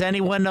seed. Does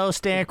anyone know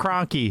Stan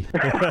Kroenke?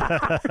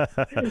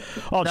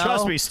 Oh, No?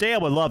 trust me,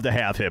 Stan would love to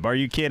have him. Are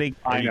you kidding?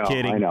 Are you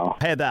kidding? I know.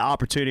 I had that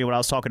opportunity when I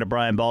was talking to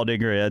Brian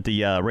Baldinger at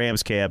the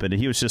Rams camp, and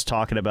he was just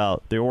talking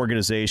about the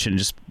organization,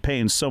 just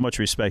paying so much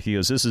respect. He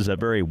goes, this is a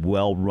very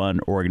well-run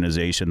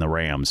organization, the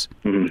Rams.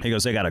 Mm-hmm. He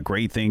goes, they got a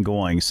great thing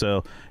going.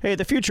 So, hey,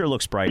 the future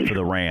looks bright for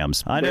the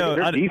Rams. I know.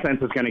 Their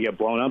defense is going to get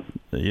blown up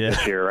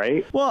this year,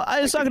 right? Well,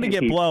 it's not going to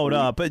get blown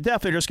up, but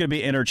definitely there's going to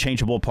be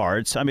interchangeable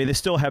parts. I mean, they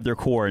still have their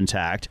core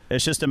intact.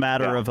 It's just a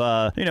matter of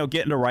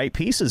getting the right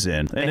pieces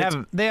in.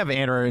 And They have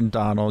Aaron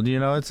Donald.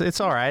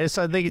 It's all right.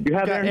 They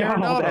have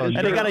Aaron Donald.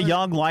 and they got a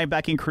young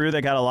linebacking crew.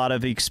 They got a lot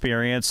of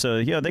experience.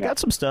 So they got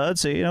some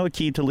studs.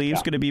 Keith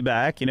Talib's going to be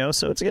back.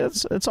 So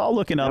it's all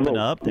looking up and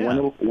up.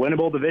 Yeah.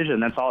 Winnable division.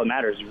 That's all that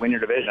matters. You win your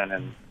division.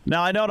 And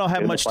Now I know I don't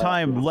have much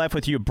time left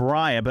with you,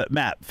 Brian. But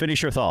Matt,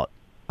 finish your thought.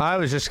 I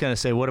was just gonna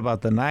say, what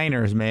about the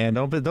Niners, man?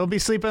 Don't be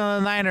sleeping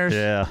on the Niners.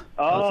 Yeah.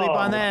 Don't sleep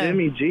on them.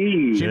 Jimmy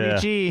G. Jimmy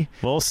G.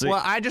 We'll see.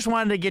 Well, I just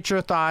wanted to get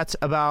your thoughts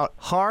about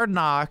Hard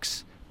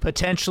Knocks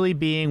potentially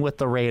being with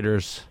the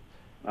Raiders.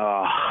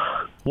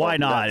 Why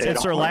not?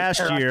 It's their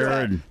last year.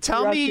 And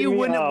Tell me you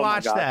wouldn't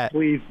watch that.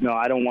 Please, no,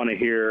 I don't want to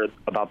hear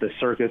about this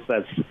circus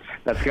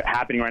that's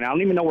happening right now. I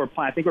don't even know where we're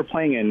playing. I think we're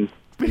playing in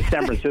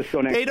San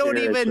Francisco next year. They don't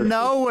even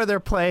know where they're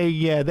playing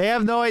yet. They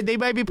have no idea. They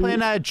might be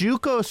playing at a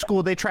JUCO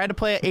school. They tried to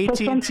play at AT&T.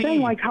 That's what I'm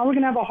saying. Like, how are we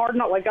going to have a hard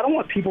knock? Like, I don't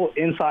want people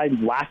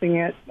inside laughing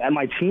at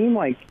my team.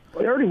 Like,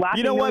 they're already laughing.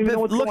 You know what?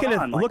 Look at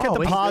it. Look at the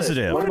what's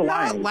positive. this? We're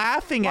not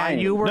laughing at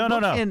you.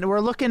 We're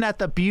looking at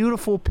the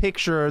beautiful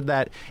picture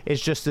that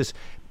is just this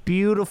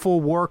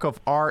beautiful work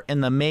of art in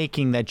the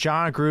making that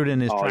John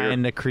Gruden is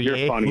trying to create.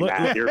 You're funny,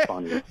 Matt. You're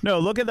funny. No,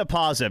 look at the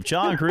positive.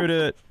 John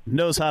Gruden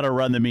knows how to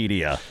run the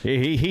media.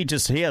 He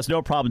has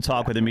no problem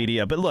talking with the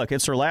media. But look,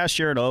 it's their last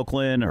year in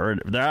Oakland, or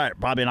they're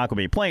probably not going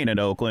to be playing in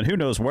Oakland. Who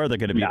knows where they're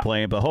going to be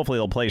playing? But hopefully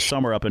they'll play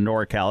somewhere up in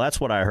NorCal. That's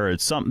what I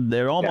heard.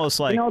 They're almost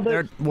like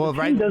the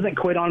team doesn't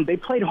quit on. They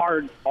played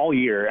hard all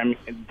year. I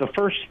mean, the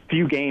first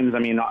few games. I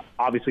mean,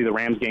 obviously the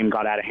Rams game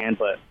got out of hand,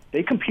 but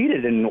they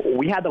competed, and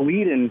we had the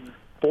lead in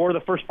 4 of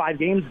the first 5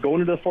 games going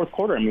into the fourth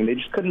quarter. I mean, they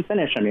just couldn't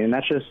finish. I mean, and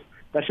that's just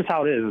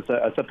how it is.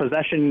 It's a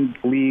possession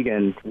league,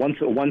 and once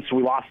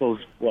we lost those,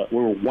 we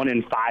were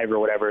 1-5 or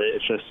whatever.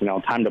 It's just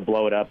time to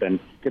blow it up and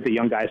get the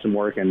young guys some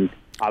work. And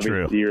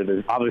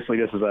obviously,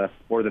 this is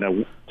more than a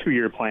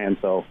 2-year plan.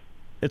 So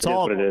it's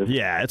all what it is.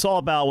 Yeah, it's all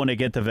about when they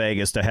get to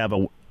Vegas to have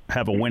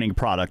a winning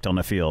product on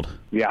the field.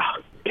 Yeah,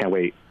 can't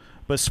wait.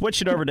 But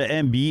switching over to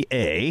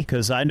NBA,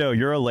 because I know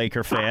you're a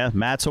Laker fan.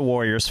 Matt's a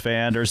Warriors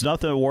fan. There's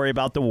nothing to worry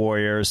about the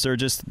Warriors. They're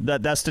just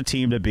that's the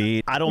team to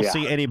beat. I don't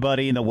see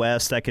anybody in the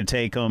West that can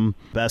take them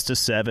best of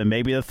 7.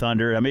 Maybe the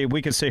Thunder. I mean,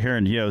 we can sit here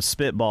and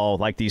spitball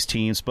like these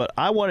teams. But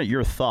I wanted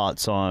your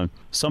thoughts on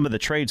some of the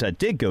trades that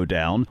did go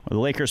down. The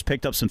Lakers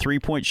picked up some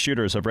 3-point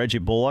shooters of Reggie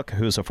Bullock,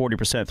 who's a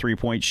 40%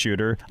 3-point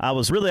shooter. I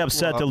was really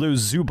upset to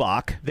lose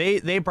Zubac.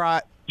 They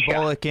brought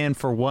Bullock in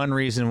for one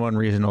reason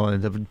only,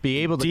 to be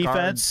able to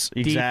defense,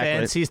 guard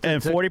exactly. defense.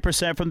 And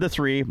 40% from the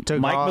 3.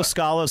 Mike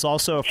Muscala is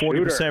also a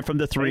 40% from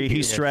the 3.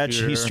 He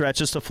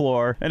stretches the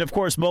floor. And, of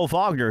course, Mo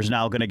Wagner is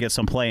now going to get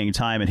some playing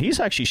time, and he's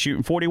actually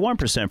shooting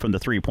 41% from the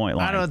 3-point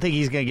line. I don't think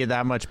he's going to get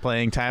that much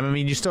playing time. I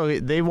mean,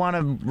 they want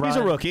to run. He's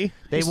a rookie.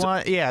 They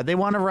want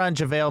to run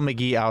JaVale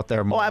McGee out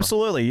there more. Oh,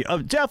 absolutely.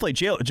 Definitely.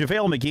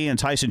 JaVale McGee and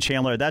Tyson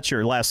Chandler, that's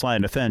your last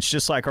line of defense,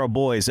 just like our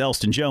boys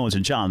Elston Jones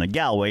and Jonathan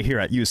Galloway here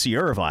at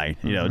UC Irvine.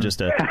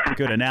 Just a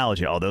good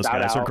analogy. Oh, those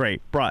guys are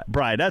great.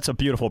 Brian, that's a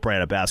beautiful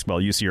brand of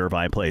basketball UC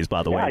Irvine plays,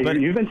 by the way. But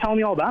you've been telling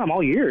me all about them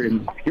all year,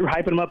 and you were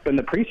hyping them up in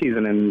the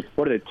preseason. And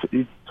what are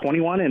they,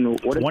 21 and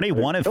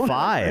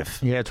 5?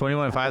 Yeah,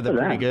 21-5. They're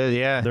pretty good.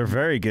 Yeah, they're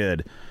very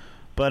good.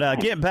 But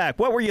getting back,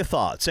 what were your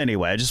thoughts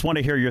anyway? I just want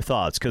to hear your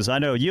thoughts because I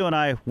know you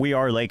and we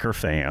are Laker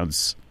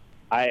fans.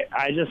 I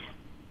just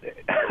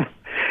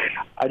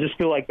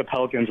feel like the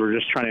Pelicans were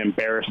just trying to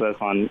embarrass us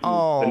on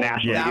the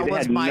national media. They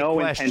had no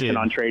intention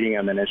on trading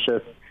him, and it's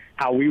just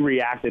how we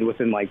reacted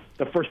within like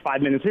the first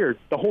 5 minutes here.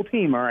 The whole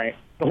team, all right.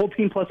 The whole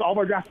team plus all of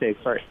our draft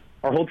picks. Sorry.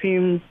 Our whole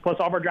team plus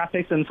all of our draft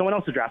picks and someone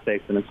else's draft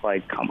picks. And it's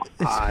like, come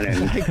on.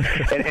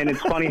 And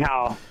it's funny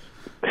how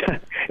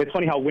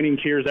winning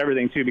cures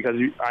everything, too, because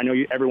I know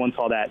everyone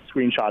saw that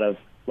screenshot of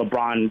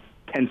LeBron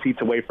 10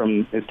 seats away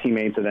from his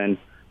teammates, and then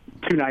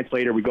 2 nights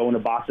later we go into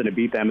Boston to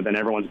beat them, and then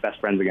everyone's best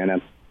friends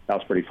again. That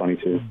was pretty funny,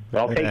 too. But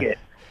I'll take it.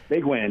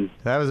 Big win.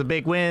 That was a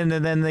big win,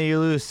 and then they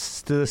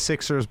lose to the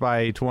Sixers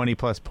by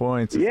 20-plus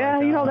points. It's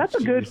that's a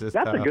good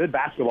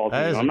basketball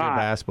team. I'm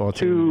not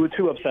too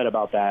upset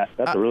about that.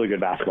 That's a really good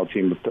basketball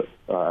team.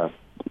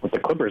 with the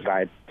Clippers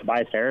guy,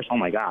 Tobias Harris. Oh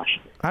my gosh.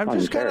 I'm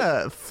just kind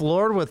of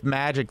floored with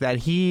Magic that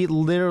he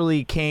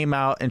literally came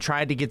out and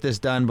tried to get this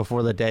done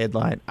before the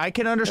deadline. I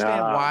can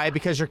understand why,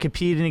 because you're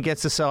competing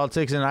against the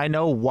Celtics, and I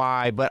know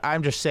why, but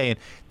I'm just saying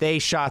they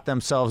shot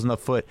themselves in the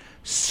foot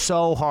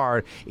so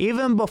hard.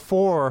 Even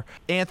before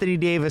Anthony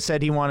Davis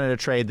said he wanted a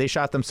trade, they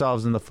shot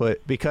themselves in the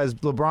foot because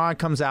LeBron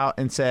comes out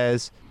and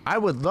says, I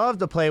would love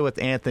to play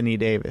with Anthony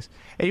Davis.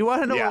 And you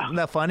want to know what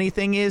the funny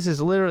thing is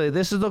literally,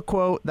 this is the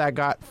quote that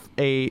got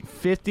a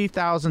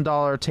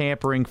 $50,000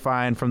 tampering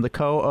fine from the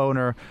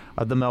co-owner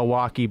of the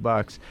Milwaukee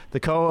Bucks. The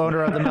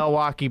co-owner of the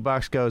Milwaukee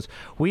Bucks goes,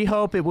 we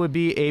hope it would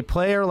be a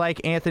player like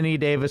Anthony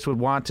Davis would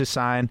want to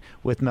sign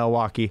with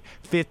Milwaukee.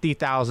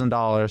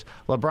 $50,000.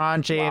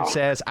 LeBron James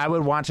says, I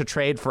would want to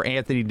trade for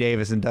Anthony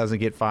Davis and doesn't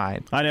get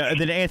fined. I know. And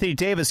then Anthony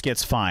Davis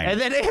gets fined.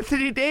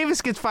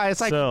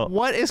 It's like,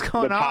 what is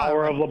going on? The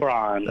power of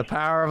LeBron. The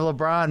power of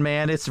LeBron,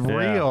 man. It's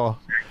real.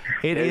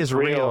 It is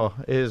real.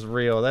 It is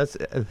real.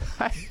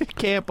 I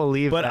can't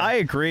believe But that. I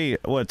agree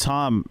with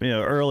Tom,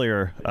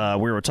 earlier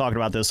we were talking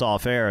about this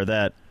off air,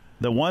 that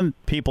the one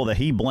people that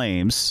he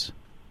blames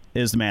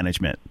is the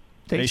management.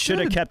 They should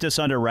have kept this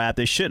under wrap.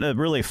 They shouldn't have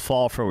really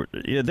fall for.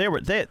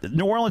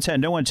 New Orleans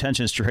had no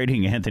intentions of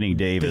trading Anthony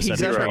Davis.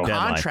 He's under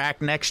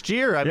contract next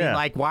year. I mean,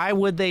 why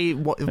would they?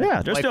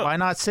 Why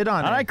not sit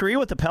on it? I agree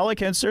with the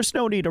Pelicans. There's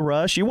no need to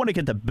rush. You want to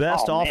get the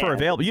best offer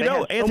available.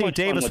 Anthony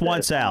Davis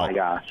wants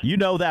out. You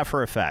know that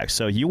for a fact.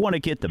 So you want to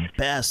get the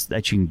best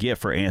that you can get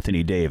for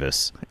Anthony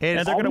Davis.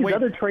 And they're all these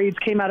other trades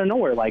came out of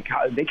nowhere. Like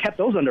they kept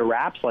those under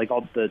wraps, like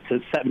all the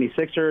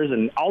 76ers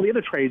and all the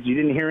other trades you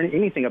didn't hear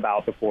anything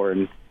about before.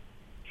 And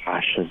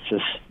gosh, it's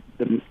just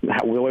the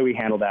way we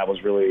handled that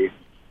was really,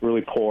 really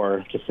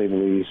poor, to say the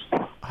least.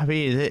 I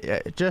mean,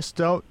 just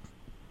don't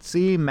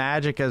see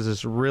Magic as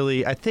this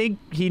really. I think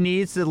he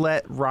needs to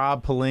let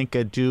Rob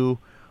Pelinka do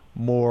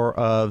more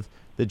of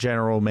the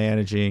general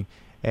managing,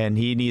 and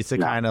he needs to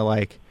kind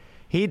of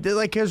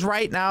because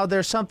right now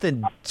there's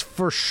something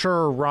for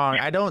sure wrong.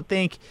 I don't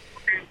think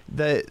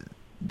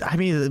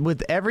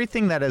with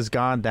everything that has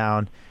gone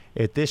down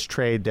at this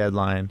trade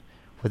deadline,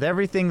 with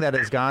everything that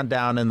has gone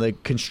down in the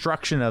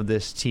construction of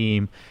this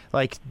team,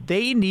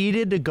 they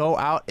needed to go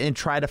out and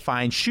try to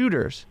find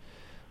shooters.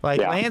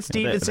 Lance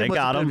Stevenson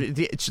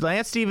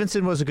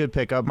was a good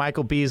pickup.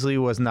 Michael Beasley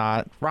was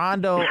not.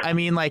 Rondo,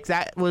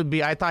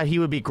 I thought he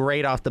would be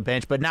great off the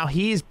bench, but now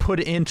he's put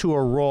into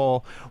a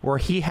role where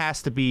he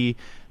has to be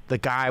the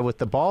guy with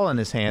the ball in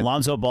his hand.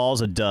 Lonzo Ball's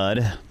a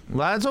dud.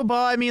 Lonzo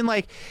Ball,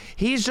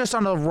 he's just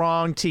on the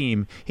wrong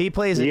team. He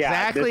plays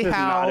exactly this is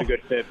how not a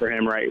good fit for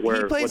him, right?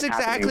 He plays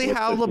exactly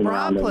how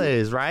LeBron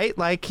plays, right?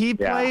 He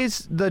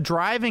plays the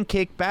drive and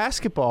kick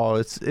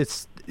basketball.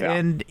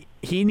 And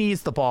he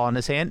needs the ball in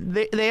his hand.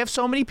 They have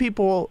so many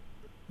people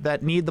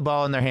that need the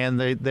ball in their hand.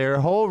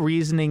 Their whole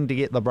reasoning to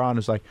get LeBron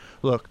is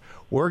look,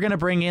 we're going to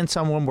bring in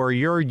someone where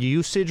your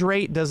usage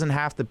rate doesn't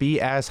have to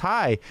be as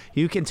high.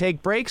 You can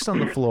take breaks on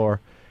the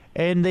floor.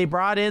 And they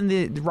brought in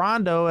the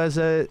Rondo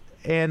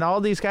and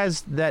all these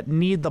guys that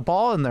need the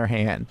ball in their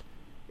hand.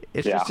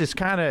 It's just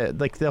kind of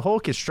the whole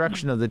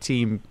construction of the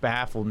team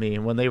baffled me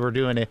when they were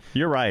doing it.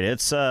 You're right.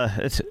 It's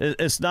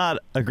not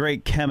a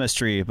great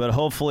chemistry, but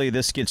hopefully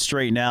this gets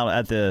straightened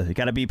out you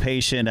got to be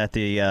patient at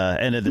the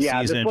end of the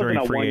season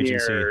during free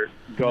agency.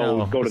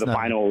 Go to the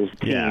finals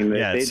team.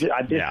 They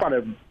brought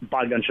a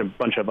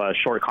bunch of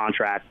short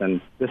contracts,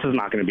 and this is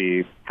not going to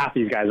be. Half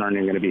these guys aren't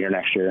even going to be here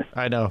next year.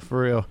 I know,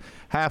 for real.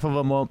 Half of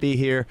them won't be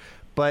here,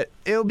 but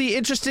it'll be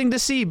interesting to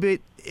see. But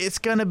it's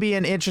going to be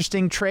an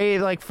interesting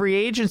trade, free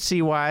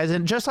agency wise,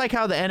 and just like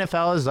how the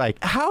NFL is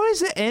how is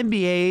the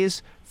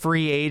NBA's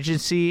free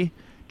agency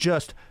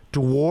just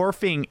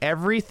dwarfing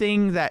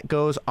everything that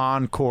goes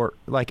on court,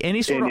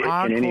 any sort of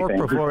on court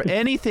performance,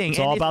 anything. It's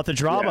all about the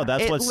drama.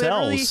 That's what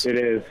sells. It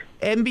is.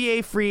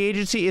 NBA free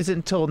agency isn't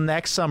until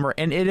next summer,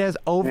 and it has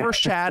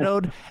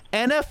overshadowed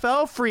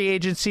NFL free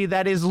agency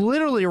that is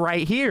literally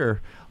right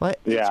here.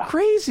 It's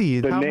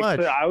crazy how Knicks, much.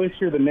 I always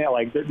hear the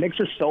Knicks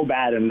are so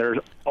bad, and they're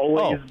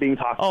always being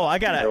talked about. I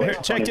got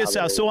it. Check this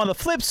out. So on the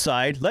flip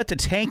side, let the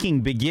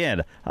tanking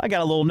begin. I got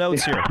a little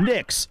notes here.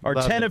 Knicks are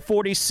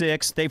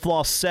 10-46. They've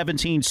lost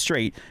 17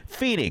 straight.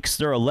 Phoenix,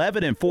 they're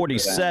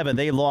 11-47.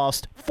 They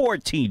lost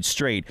 14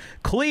 straight.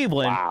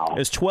 Cleveland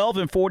is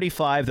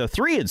 12-45. They're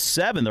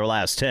 3-7 their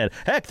last 10.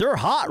 Heck, they're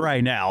hot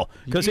right now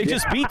because they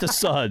just beat the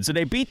Suns and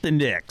they beat the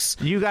Knicks.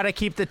 You got to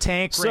keep the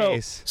tank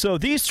race. So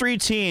these three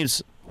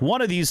teams,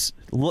 one of these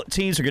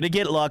teams are going to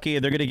get lucky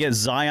and they're going to get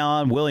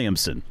Zion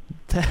Williamson.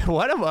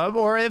 One of them,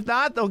 or if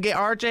not, they'll get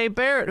R.J.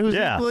 Barrett, who's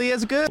equally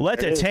as good.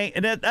 Let the tank,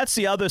 and that's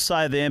the other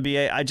side of the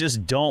NBA. I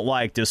just don't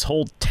like this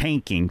whole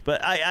tanking,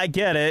 but I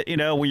get it.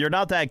 When you're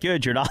not that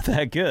good, you're not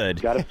that good.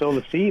 Got to fill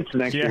the seats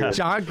next year.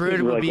 John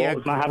Gruden would be a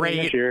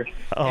great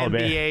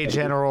NBA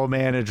general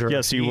manager.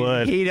 Yes, he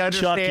would. He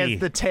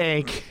understands the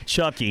tank.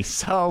 Chucky.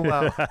 So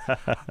well.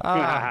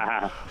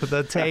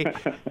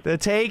 The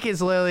tank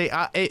is literally,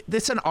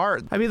 it's an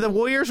art. The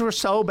Warriors were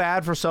so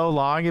bad for so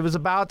long. It was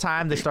about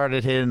time they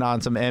started hitting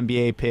on some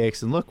NBA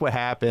picks, and look what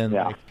happened.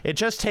 It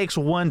just takes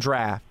one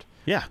draft.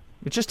 Yeah.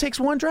 It just takes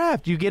one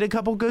draft. You get a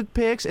couple good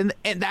picks, and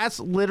that's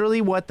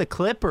literally what the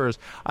Clippers,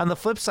 on the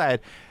flip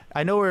side,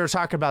 I know we were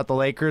talking about the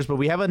Lakers, but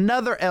we have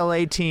another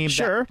LA team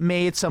that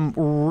made some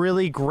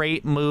really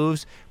great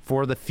moves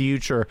for the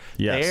future.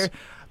 Yes.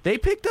 They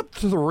picked up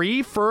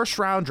 3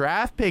 first-round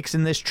draft picks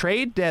in this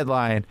trade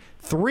deadline.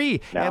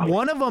 3. No. And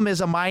one of them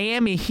is a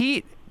Miami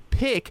Heat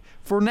pick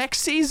for next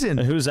season.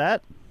 And who's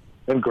that?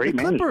 They're great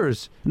The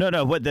Clippers.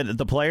 No. What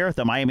the player?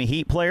 The Miami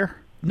Heat player?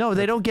 No,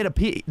 they don't get a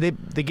pick. They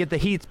get the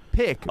Heat's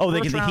pick. Oh,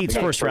 they get the Heat's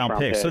first-round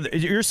pick. pick. So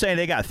you're saying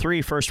they got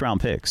 3 first-round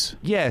picks?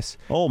 Yes.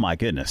 Oh, my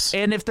goodness.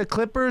 And if the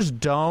Clippers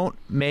don't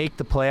make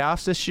the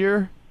playoffs this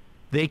year,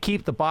 they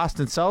keep the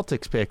Boston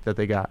Celtics pick that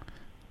they got.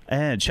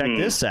 And check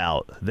this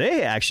out.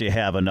 They actually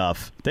have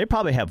enough. They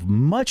probably have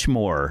much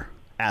more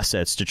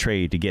assets to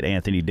trade to get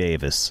Anthony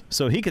Davis.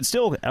 So he could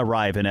still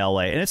arrive in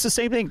L.A. And it's the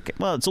same thing.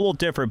 Well, it's a little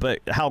different, but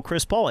how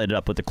Chris Paul ended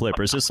up with the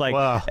Clippers. It's like,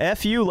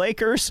 F you,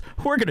 Lakers.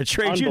 We're going to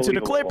trade you to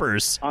the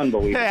Clippers.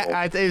 Unbelievable.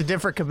 It's a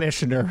different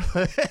commissioner.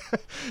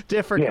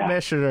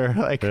 Commissioner.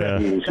 Like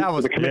that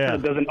was the commissioner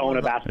doesn't own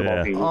a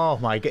basketball team. Oh,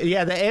 my God.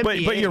 Yeah, the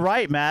NBA. But you're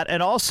right, Matt.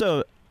 And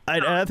also,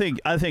 I think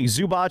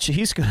Zubac,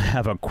 he's going to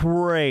have a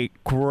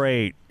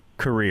great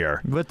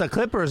career with the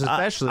Clippers,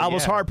 especially. I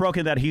was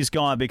heartbroken that he's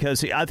gone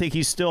because I think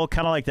he's still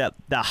kind of like that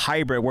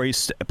hybrid where he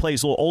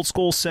plays a little old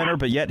school center,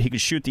 but yet he can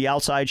shoot the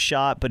outside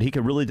shot, but he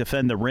can really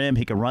defend the rim.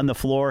 He can run the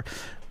floor.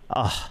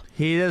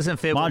 He doesn't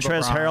fit Montrezl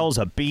with Harrell's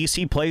a beast.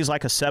 He plays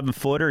like a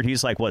 7-footer, and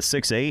he's like,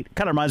 6'8"?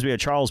 Kind of reminds me of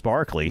Charles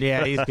Barkley.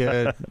 Yeah, he's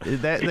good.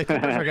 The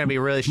Clippers are going to be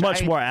really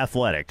much more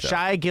athletic, though.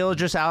 Shai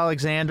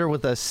Gilgeous-Alexander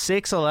with a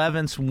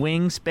 6'11"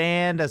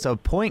 wingspan as a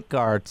point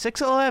guard.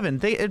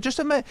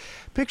 6'11".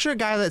 Picture a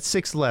guy that's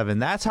 6'11".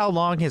 That's how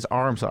long his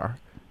arms are.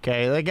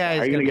 Okay, that guy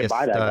is going to be a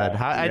stud.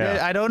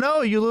 I don't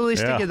know. You literally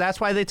stick it. That's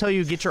why they tell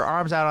you get your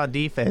arms out on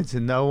defense,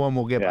 and no one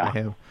will get by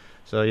him.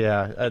 So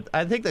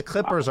I think the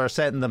Clippers are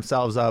setting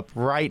themselves up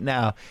right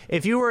now.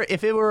 If it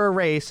were a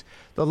race,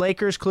 the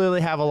Lakers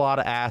clearly have a lot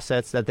of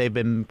assets that they've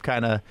been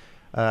kind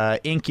of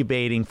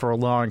incubating for a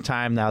long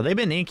time now. They've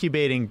been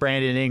incubating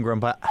Brandon Ingram,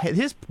 but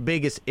his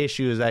biggest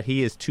issue is that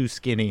he is too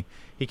skinny.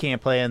 He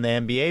can't play in the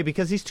NBA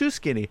because he's too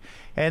skinny.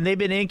 And they've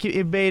been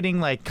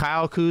incubating like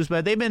Kyle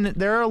Kuzma.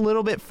 They're a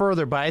little bit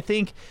further, but I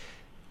think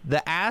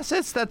the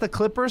assets that the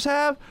Clippers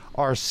have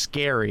are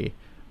scary.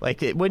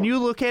 Like, when you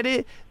look at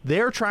it,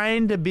 they're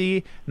trying to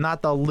be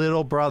not the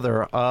little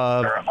brother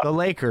of the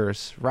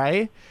Lakers,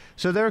 right?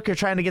 So they're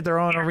trying to get their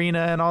own arena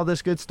and all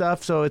this good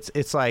stuff. So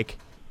it's like,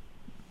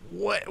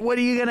 what are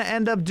you going to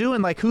end up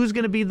doing? Like, who's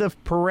going to be the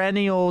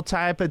perennial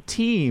type of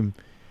team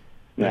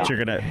that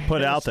you're going to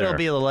put out there? It'll still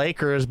be the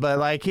Lakers, but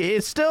like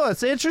it's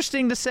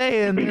interesting to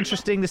say and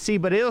interesting to see,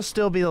 but it'll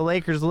still be the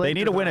Lakers. They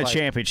need to win a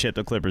championship,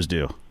 the Clippers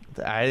do.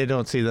 I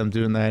don't see them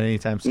doing that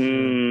anytime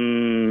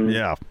soon.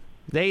 Yeah.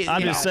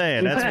 I'm just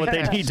saying that's what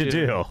they need to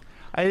do.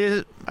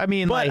 I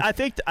mean, but I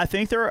think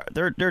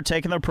they're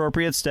taking the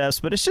appropriate steps.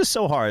 But it's just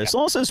so hard. As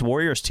long as this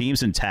Warriors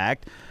team's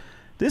intact,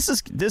 this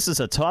is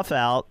a tough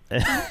out.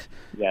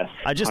 Yes,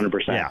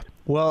 100%. Yeah.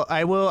 Well,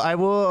 I will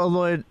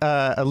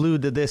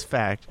allude to this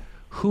fact: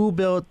 who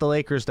built the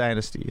Lakers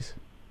dynasties?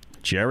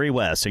 Jerry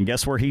West, and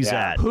guess where he's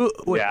at?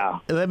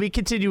 Let me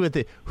continue with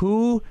it.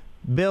 Who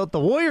built the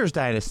Warriors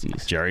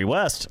dynasties? Jerry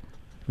West.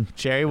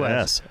 Jerry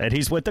West. Yes, and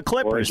he's with the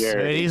Clippers.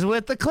 And he's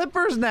with the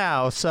Clippers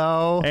now,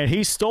 so... And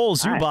he stole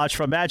Zubac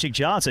from Magic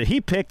Johnson.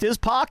 He picked his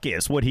pocket,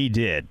 is what he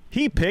did.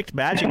 He picked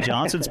Magic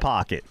Johnson's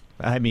pocket.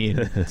 I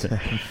mean...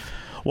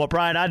 Well,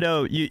 Brian, I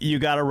know you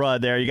got to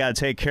run there. You got to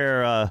take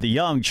care of the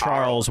young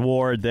Charles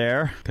Ward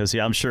there, because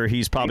I'm sure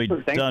he's probably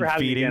thanks done for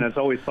having feeding. Me again. It's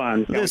always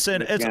fun.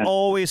 Listen, it's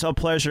always a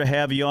pleasure to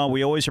have you on.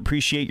 We always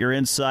appreciate your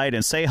insight.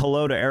 And say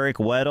hello to Eric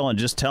Weddle and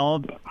just tell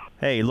him,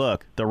 hey,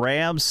 look, the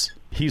Rams...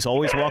 He's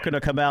always welcome to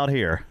come out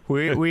here.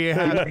 We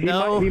have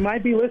he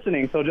might be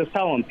listening, so just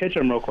tell him, pitch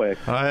him real quick.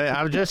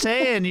 I'm just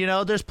saying,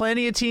 there's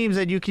plenty of teams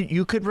that you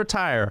could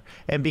retire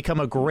and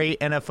become a great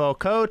NFL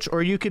coach,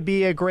 or you could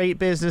be a great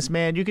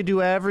businessman. You could do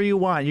whatever you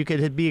want. You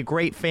could be a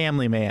great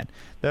family man.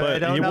 I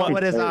don't know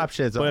what his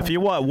options are. But if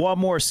you want one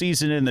more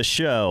season in the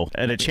show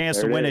and a chance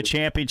to win a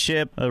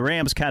championship, the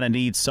Rams kind of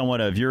need someone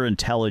of your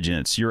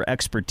intelligence, your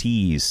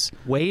expertise.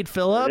 Wade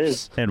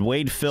Phillips? And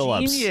Wade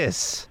Phillips.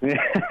 Genius.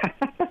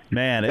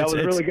 Man, that was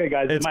really good,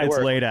 guys. It's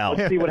laid out.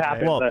 Let's see what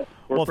happens.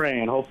 We're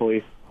praying,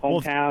 hopefully.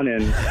 Hometown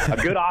and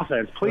a good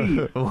offense,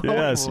 please.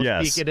 Yes.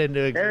 Speak it into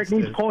existence. Eric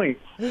needs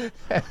points.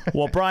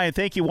 Well, Brian,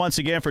 thank you once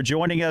again for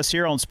joining us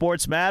here on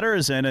Sports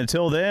Matters. And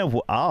until then,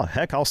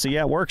 I'll see you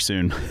at work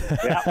soon.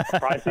 Yeah,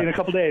 probably see you in a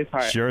couple days. All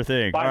right. Sure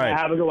thing. Bye, all right.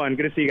 Have a good one.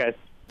 Good to see you guys.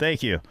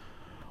 Thank you.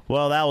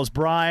 Well, that was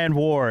Brian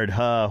Ward,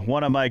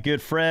 one of my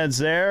good friends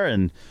there,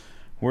 and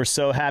we're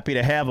so happy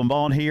to have him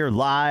on here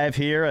live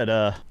here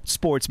at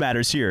Sports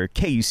Matters here,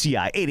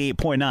 KUCI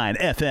 88.9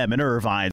 FM in Irvine.